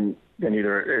and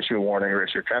either issue a warning or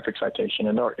issue a traffic citation.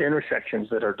 And there are intersections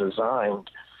that are designed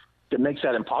that makes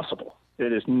that impossible.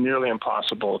 It is nearly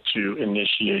impossible to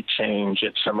initiate change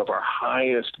at some of our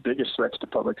biggest threats to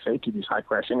public safety, these high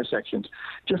crash intersections.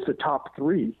 Just the top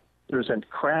 3, there's a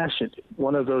crash at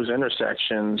one of those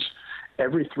intersections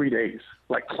every 3 days,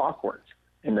 like clockwork.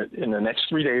 In the next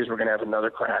 3 days, we're going to have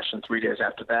another crash, and 3 days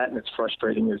after that. And it's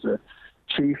frustrating as a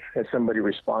chief, as somebody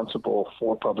responsible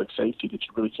for public safety, that you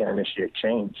really can't initiate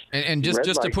change. And just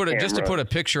to put a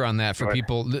picture on that for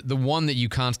people, the one that you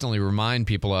constantly remind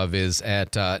people of is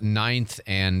at 9th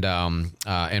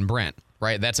and Brent,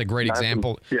 right? That's a great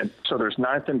example. So there's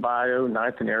 9th and Bio,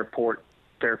 9th and Airport,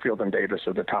 Fairfield and Davis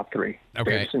are the top 3.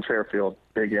 Okay. Davis and Fairfield,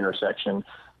 big intersection.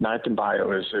 9th and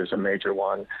Bio is a major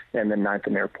one, and then 9th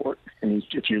and Airport. And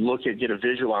if you get a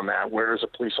visual on that, where is a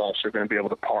police officer going to be able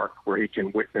to park where he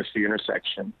can witness the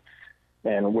intersection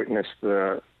and witness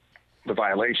the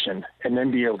violation, and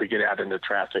then be able to get out into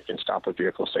traffic and stop a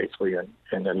vehicle safely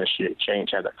and initiate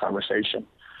change, have that conversation.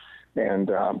 And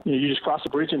you just cross the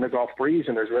bridge into Gulf Breeze,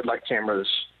 and there's red light cameras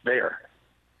there.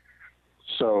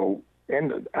 So,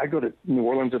 and I go to New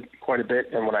Orleans quite a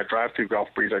bit, and when I drive through Gulf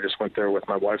Breeze, I just went there with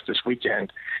my wife this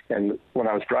weekend. And when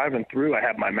I was driving through, I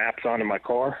have my maps on in my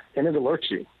car, and it alerts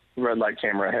you, red light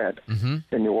camera ahead.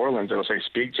 Mm-hmm. In New Orleans, it'll say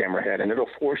speed camera ahead, and it'll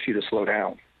force you to slow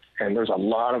down. And there's a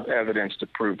lot of evidence to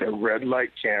prove that red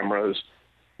light cameras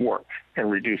work in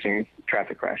reducing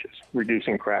traffic crashes,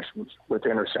 reducing crashes with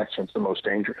intersections, the most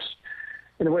dangerous.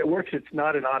 And the way it works, it's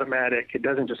not an automatic, it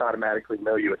doesn't just automatically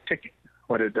mail you a ticket.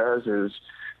 What it does is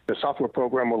the software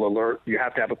program will alert, you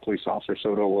have to have a police officer,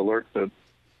 so it'll alert the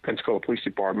Pensacola Police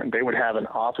Department. They would have an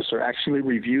officer actually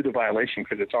review the violation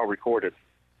because it's all recorded.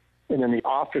 And then the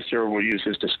officer will use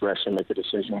his discretion, make a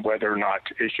decision whether or not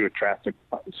to issue a traffic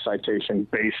citation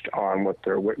based on what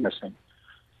they're witnessing.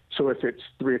 So if it's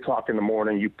 3 o'clock in the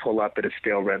morning, you pull up at a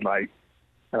stale red light,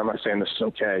 and I'm not saying this is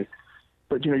okay,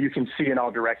 but you can see in all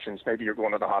directions, maybe you're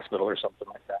going to the hospital or something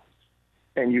like that.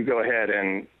 And you go ahead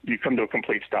and you come to a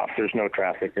complete stop. There's no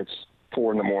traffic. It's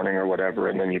 4 in the morning or whatever,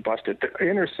 and then you bust it. The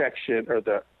intersection or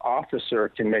the officer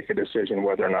can make a decision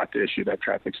whether or not to issue that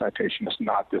traffic citation. It's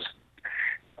not this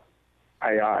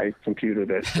AI computer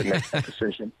that makes that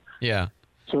decision. Yeah.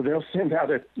 So they'll send out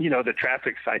the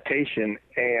traffic citation,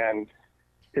 and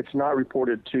it's not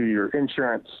reported to your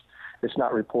insurance. It's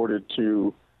not reported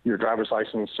to your driver's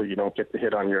license, so you don't get the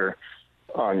hit on your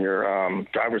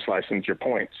driver's license, your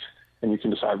points, and you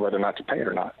can decide whether or not to pay it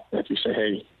or not. And if you say,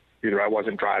 hey, either I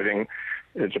wasn't driving,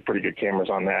 there's a pretty good cameras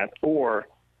on that, or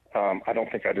I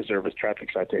don't think I deserve a traffic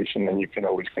citation, then you can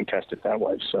always contest it that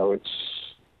way. So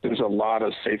there's a lot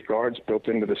of safeguards built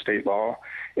into the state law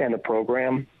and the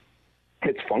program.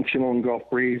 It's functional in Gulf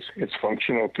Breeze. It's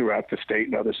functional throughout the state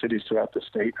and other cities throughout the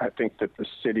state. I think that the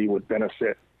city would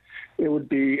benefit. It would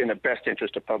be in the best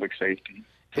interest of public safety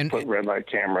to put red light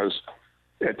cameras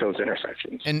at those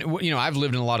intersections. And I've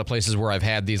lived in a lot of places where I've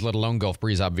had these, let alone Gulf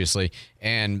Breeze, obviously,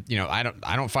 and I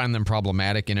don't find them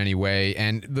problematic in any way.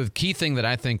 And the key thing that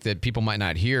I think that people might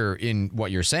not hear in what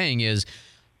you're saying is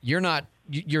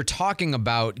you're talking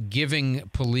about giving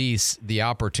police the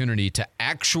opportunity to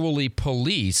actually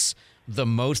police the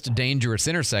most dangerous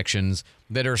intersections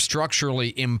that are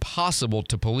structurally impossible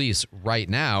to police right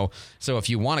now. So if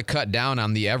you want to cut down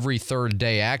on the every third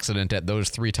day accident at those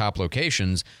 3 top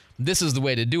locations, this is the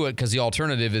way to do it, because the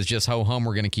alternative is just ho hum.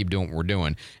 We're going to keep doing what we're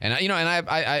doing, and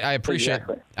I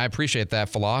appreciate that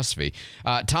philosophy.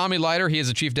 Tommy Leiter, he is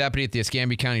a chief deputy at the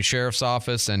Escambia County Sheriff's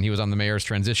Office, and he was on the mayor's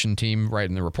transition team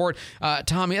writing the report.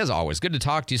 Tommy, as always, good to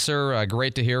talk to you, sir.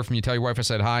 Great to hear from you. Tell your wife I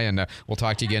said hi, and we'll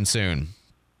talk to you again soon.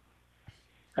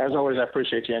 As always, I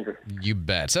appreciate you, Andrew. You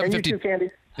bet. And you too,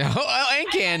 Candy. Oh, and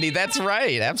Candy. That's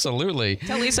right. Absolutely.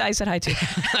 Tell Lisa I said hi too.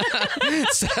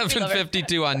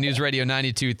 7:52 on News Radio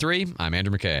 92.3. I'm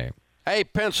Andrew McKay. Hey,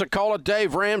 Pensacola,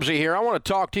 Dave Ramsey here. I want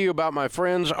to talk to you about my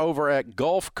friends over at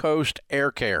Gulf Coast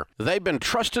Air Care. They've been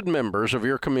trusted members of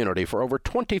your community for over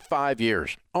 25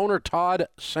 years. Owner Todd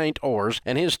St. Ors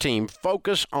and his team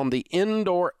focus on the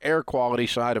indoor air quality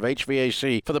side of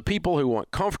HVAC for the people who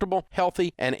want comfortable,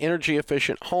 healthy, and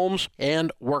energy-efficient homes and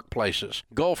workplaces.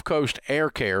 Gulf Coast Air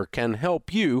Care can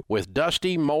help you with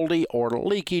dusty, moldy, or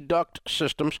leaky duct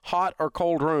systems, hot or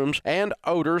cold rooms, and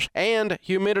odors and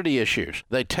humidity issues.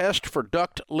 They test for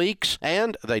duct leaks,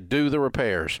 and they do the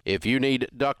repairs. If you need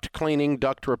duct cleaning,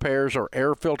 duct repairs, or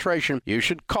air filtration, you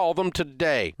should call them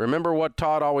today. Remember what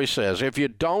Todd always says, if you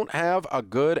don't have a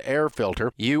good air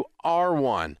filter, you are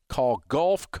one. Call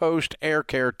Gulf Coast Air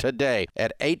Care today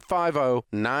at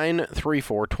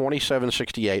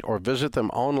 850-934-2768 or visit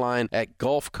them online at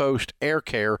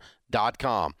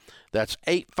gulfcoastaircare.com. That's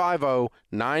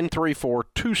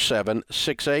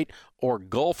 850-934-2768 or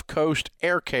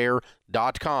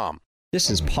gulfcoastaircare.com. This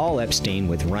is Paul Epstein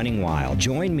with Running Wild.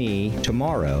 Join me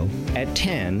tomorrow at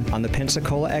 10 on the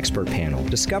Pensacola Expert Panel.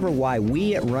 Discover why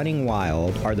we at Running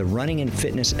Wild are the running and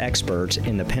fitness experts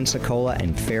in the Pensacola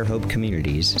and Fairhope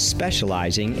communities,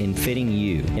 specializing in fitting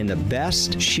you in the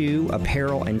best shoe,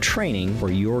 apparel, and training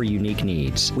for your unique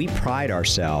needs. We pride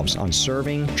ourselves on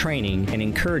serving, training, and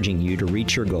encouraging you to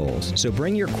reach your goals. So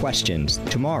bring your questions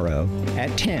tomorrow at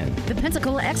 10. The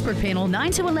Pensacola Expert Panel,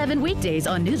 9 to 11 weekdays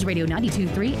on News Radio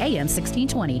 92.3 AM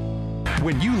 1620.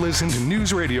 When you listen to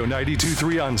News Radio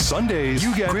 92.3 on Sundays,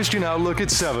 you get Christian Outlook at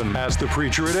 7, Ask the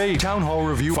Preacher at 8, Town Hall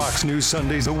Review, Fox News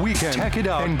Sundays, The Weekend, Check It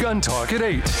Out, and Gun Talk at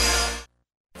 8.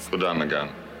 Put down the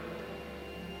gun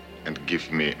and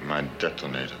give me my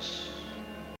detonators.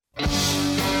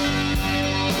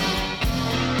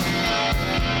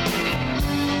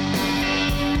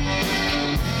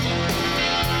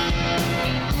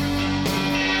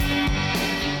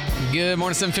 Good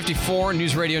morning, 754,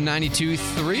 News Radio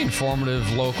 92.3,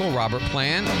 informative local, Robert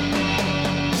Plant.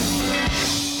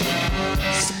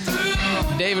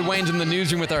 David Wayne's in the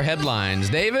newsroom with our headlines.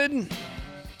 David?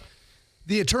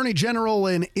 The Attorney General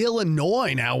in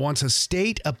Illinois now wants a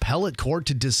state appellate court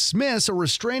to dismiss a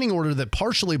restraining order that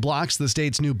partially blocks the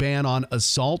state's new ban on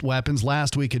assault weapons.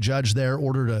 Last week, a judge there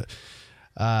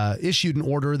issued an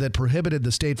order that prohibited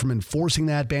the state from enforcing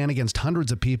that ban against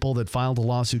hundreds of people that filed a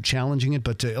lawsuit challenging it.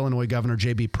 But Illinois Governor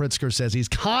J.B. Pritzker says he's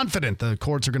confident the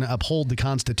courts are going to uphold the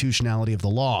constitutionality of the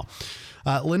law.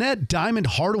 Lynette Diamond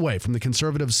Hardaway from the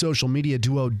conservative social media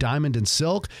duo Diamond and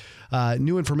Silk.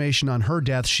 New information on her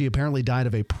death. She apparently died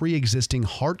of a pre-existing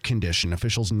heart condition.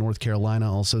 Officials in North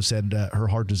Carolina also said her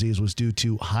heart disease was due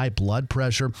to high blood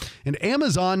pressure. And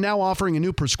Amazon now offering a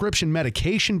new prescription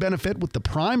medication benefit with the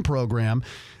Prime program.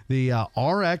 The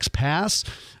RX Pass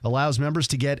allows members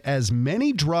to get as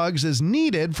many drugs as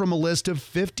needed from a list of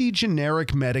 50 generic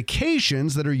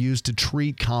medications that are used to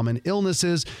treat common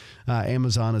illnesses.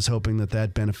 Amazon is hoping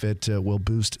that benefit will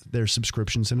boost their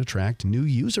subscriptions and attract new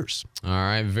users. All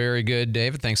right, very good,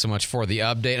 David. Thanks so much for the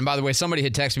update. And by the way, somebody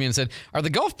had texted me and said, are the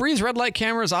Gulf Breeze red light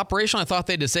cameras operational? I thought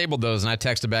they disabled those. And I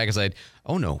texted back and said,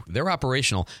 oh no, they're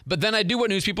operational. But then I do what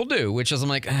news people do, which is I'm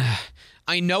like,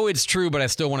 I know it's true, but I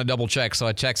still want to double check. So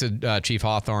I texted Chief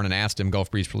Hawthorne and asked him, Gulf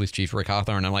Breeze Police Chief Rick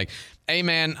Hawthorne. I'm like, hey,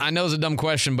 man, I know it's a dumb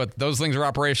question, but those things are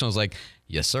operational. I was like,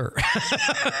 yes, sir.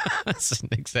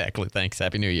 Exactly. Thanks.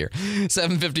 Happy New Year.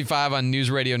 7:55 on News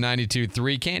Radio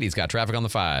 92.3. Candy's got traffic on the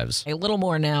fives. A little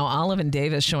more now. Olive and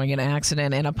Davis showing an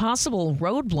accident and a possible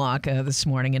roadblock this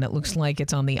morning, and it looks like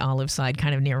it's on the Olive side,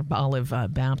 kind of near Olive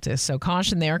Baptist. So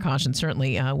caution there. Caution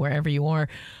certainly wherever you are.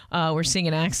 We're seeing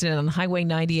an accident on Highway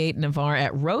 98 in Navarre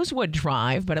at Rosewood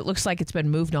Drive, but it looks like it's been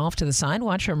moved off to the side.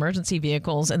 Watch for emergency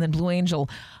vehicles. And then Blue Angel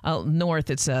north,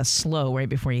 it's slow right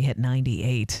before you hit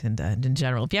 98 and in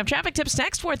general. If you have traffic tips,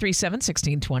 text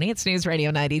 437-1620. It's News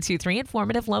Radio 92.3,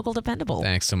 informative, local, dependable.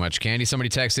 Thanks so much, Candy. Somebody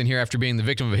texted in here after being the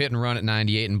victim of a hit and run at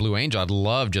 98 and Blue Angel. I'd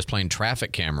love just plain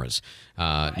traffic cameras.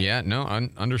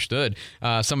 Understood.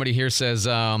 Somebody here says,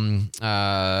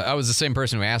 I was the same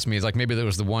person who asked me. It's like maybe there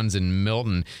was the ones in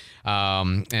Milton.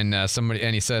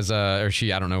 And he says, or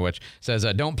she, I don't know which, says,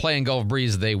 don't play in Gulf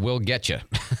Breeze, they will get you.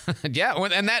 Yeah,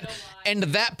 and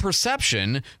that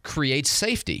perception creates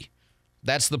safety.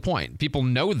 That's the point. People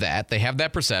know that. They have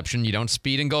that perception. You don't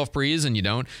speed in Gulf Breeze and you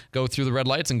don't go through the red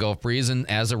lights in Gulf Breeze. And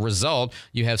as a result,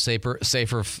 you have safer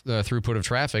throughput of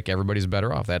traffic. Everybody's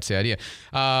better off. That's the idea.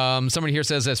 Somebody here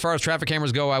says, as far as traffic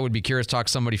cameras go, I would be curious to talk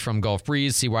to somebody from Gulf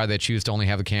Breeze, see why they choose to only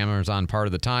have the cameras on part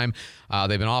of the time.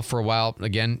 They've been off for a while.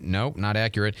 Again, no, not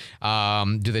accurate.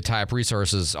 Do they tie up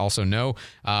resources? Also, no.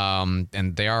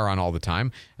 And they are on all the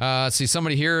time. See,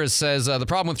 somebody here says, the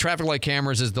problem with traffic light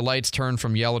cameras is the lights turn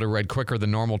from yellow to red quicker than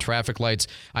normal traffic lights.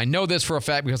 I know this for a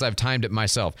fact because I've timed it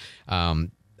myself.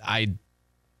 I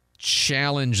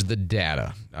challenge the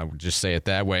data. I would just say it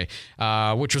that way,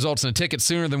 which results in a ticket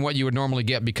sooner than what you would normally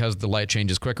get because the light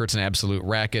changes quicker. It's an absolute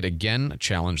racket. Again,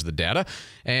 challenge the data.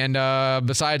 And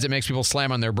besides, it makes people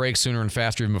slam on their brakes sooner and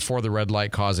faster even before the red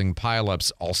light, causing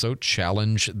pileups. Also,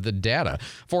 challenge the data.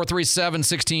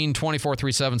 437-1620,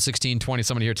 437-1620.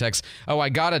 Somebody here texts, oh, I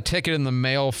got a ticket in the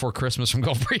mail for Christmas from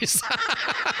Gulf Breeze.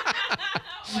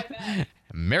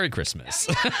 Merry Christmas.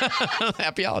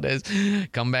 Happy holidays.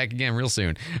 Come back again real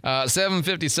soon.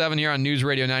 7:57 here on News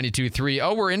Radio 92.3.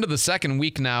 Oh, we're into the second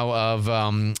week now of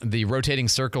the rotating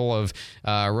circus,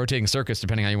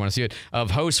 depending how you want to see it,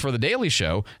 of hosts for The Daily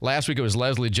Show. Last week it was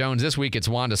Leslie Jones. This week it's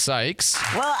Wanda Sykes.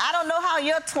 Well, I don't know how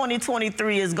your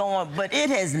 2023 is going, but it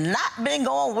has not been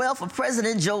going well for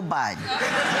President Joe Biden.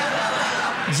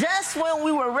 Just when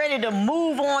we were ready to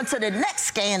move on to the next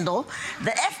scandal,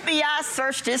 the FBI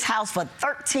searched his house for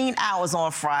 13 hours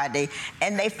on Friday,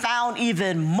 and they found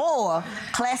even more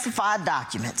classified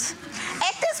documents.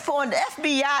 At this point, the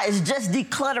FBI is just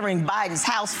decluttering Biden's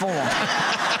house for him.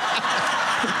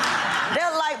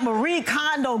 They're like Marie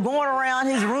Kondo going around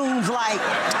his rooms like,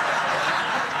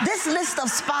 this list of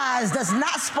spies does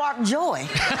not spark joy.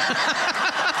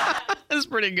 That's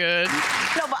pretty good.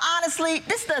 No, but honestly,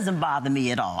 this doesn't bother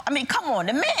me at all. I mean, come on.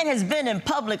 The man has been in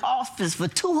public office for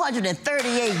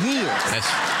 238 years. That's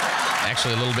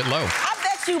actually a little bit low. I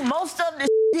bet you most of the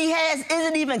he has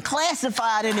isn't even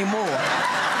classified anymore.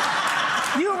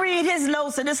 You read his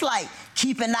notes and it's like,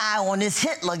 keep an eye on this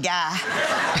Hitler guy.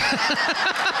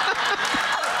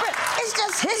 It's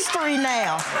just history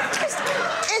now.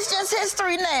 It's just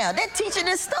history now. They're teaching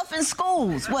this stuff in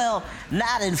schools. Well,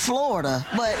 not in Florida,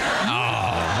 but...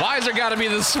 Oh, why's there got to be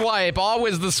the swipe?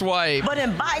 Always the swipe. But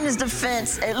in Biden's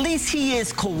defense, at least he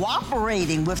is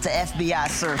cooperating with the FBI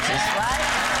searches,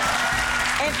 right?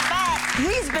 In fact,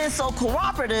 he's been so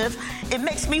cooperative, it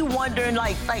makes me wondering,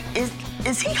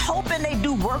 is he hoping they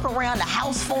do work around the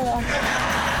house for him?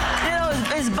 You know,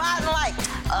 is Biden like,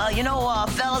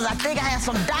 fellas, I think I have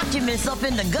some documents up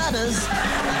in the gutters.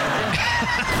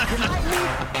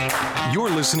 You're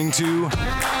listening to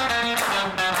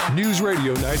News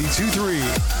Radio 92.3,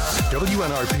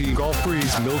 WNRP Gulf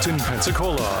Breeze, Milton,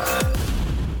 Pensacola.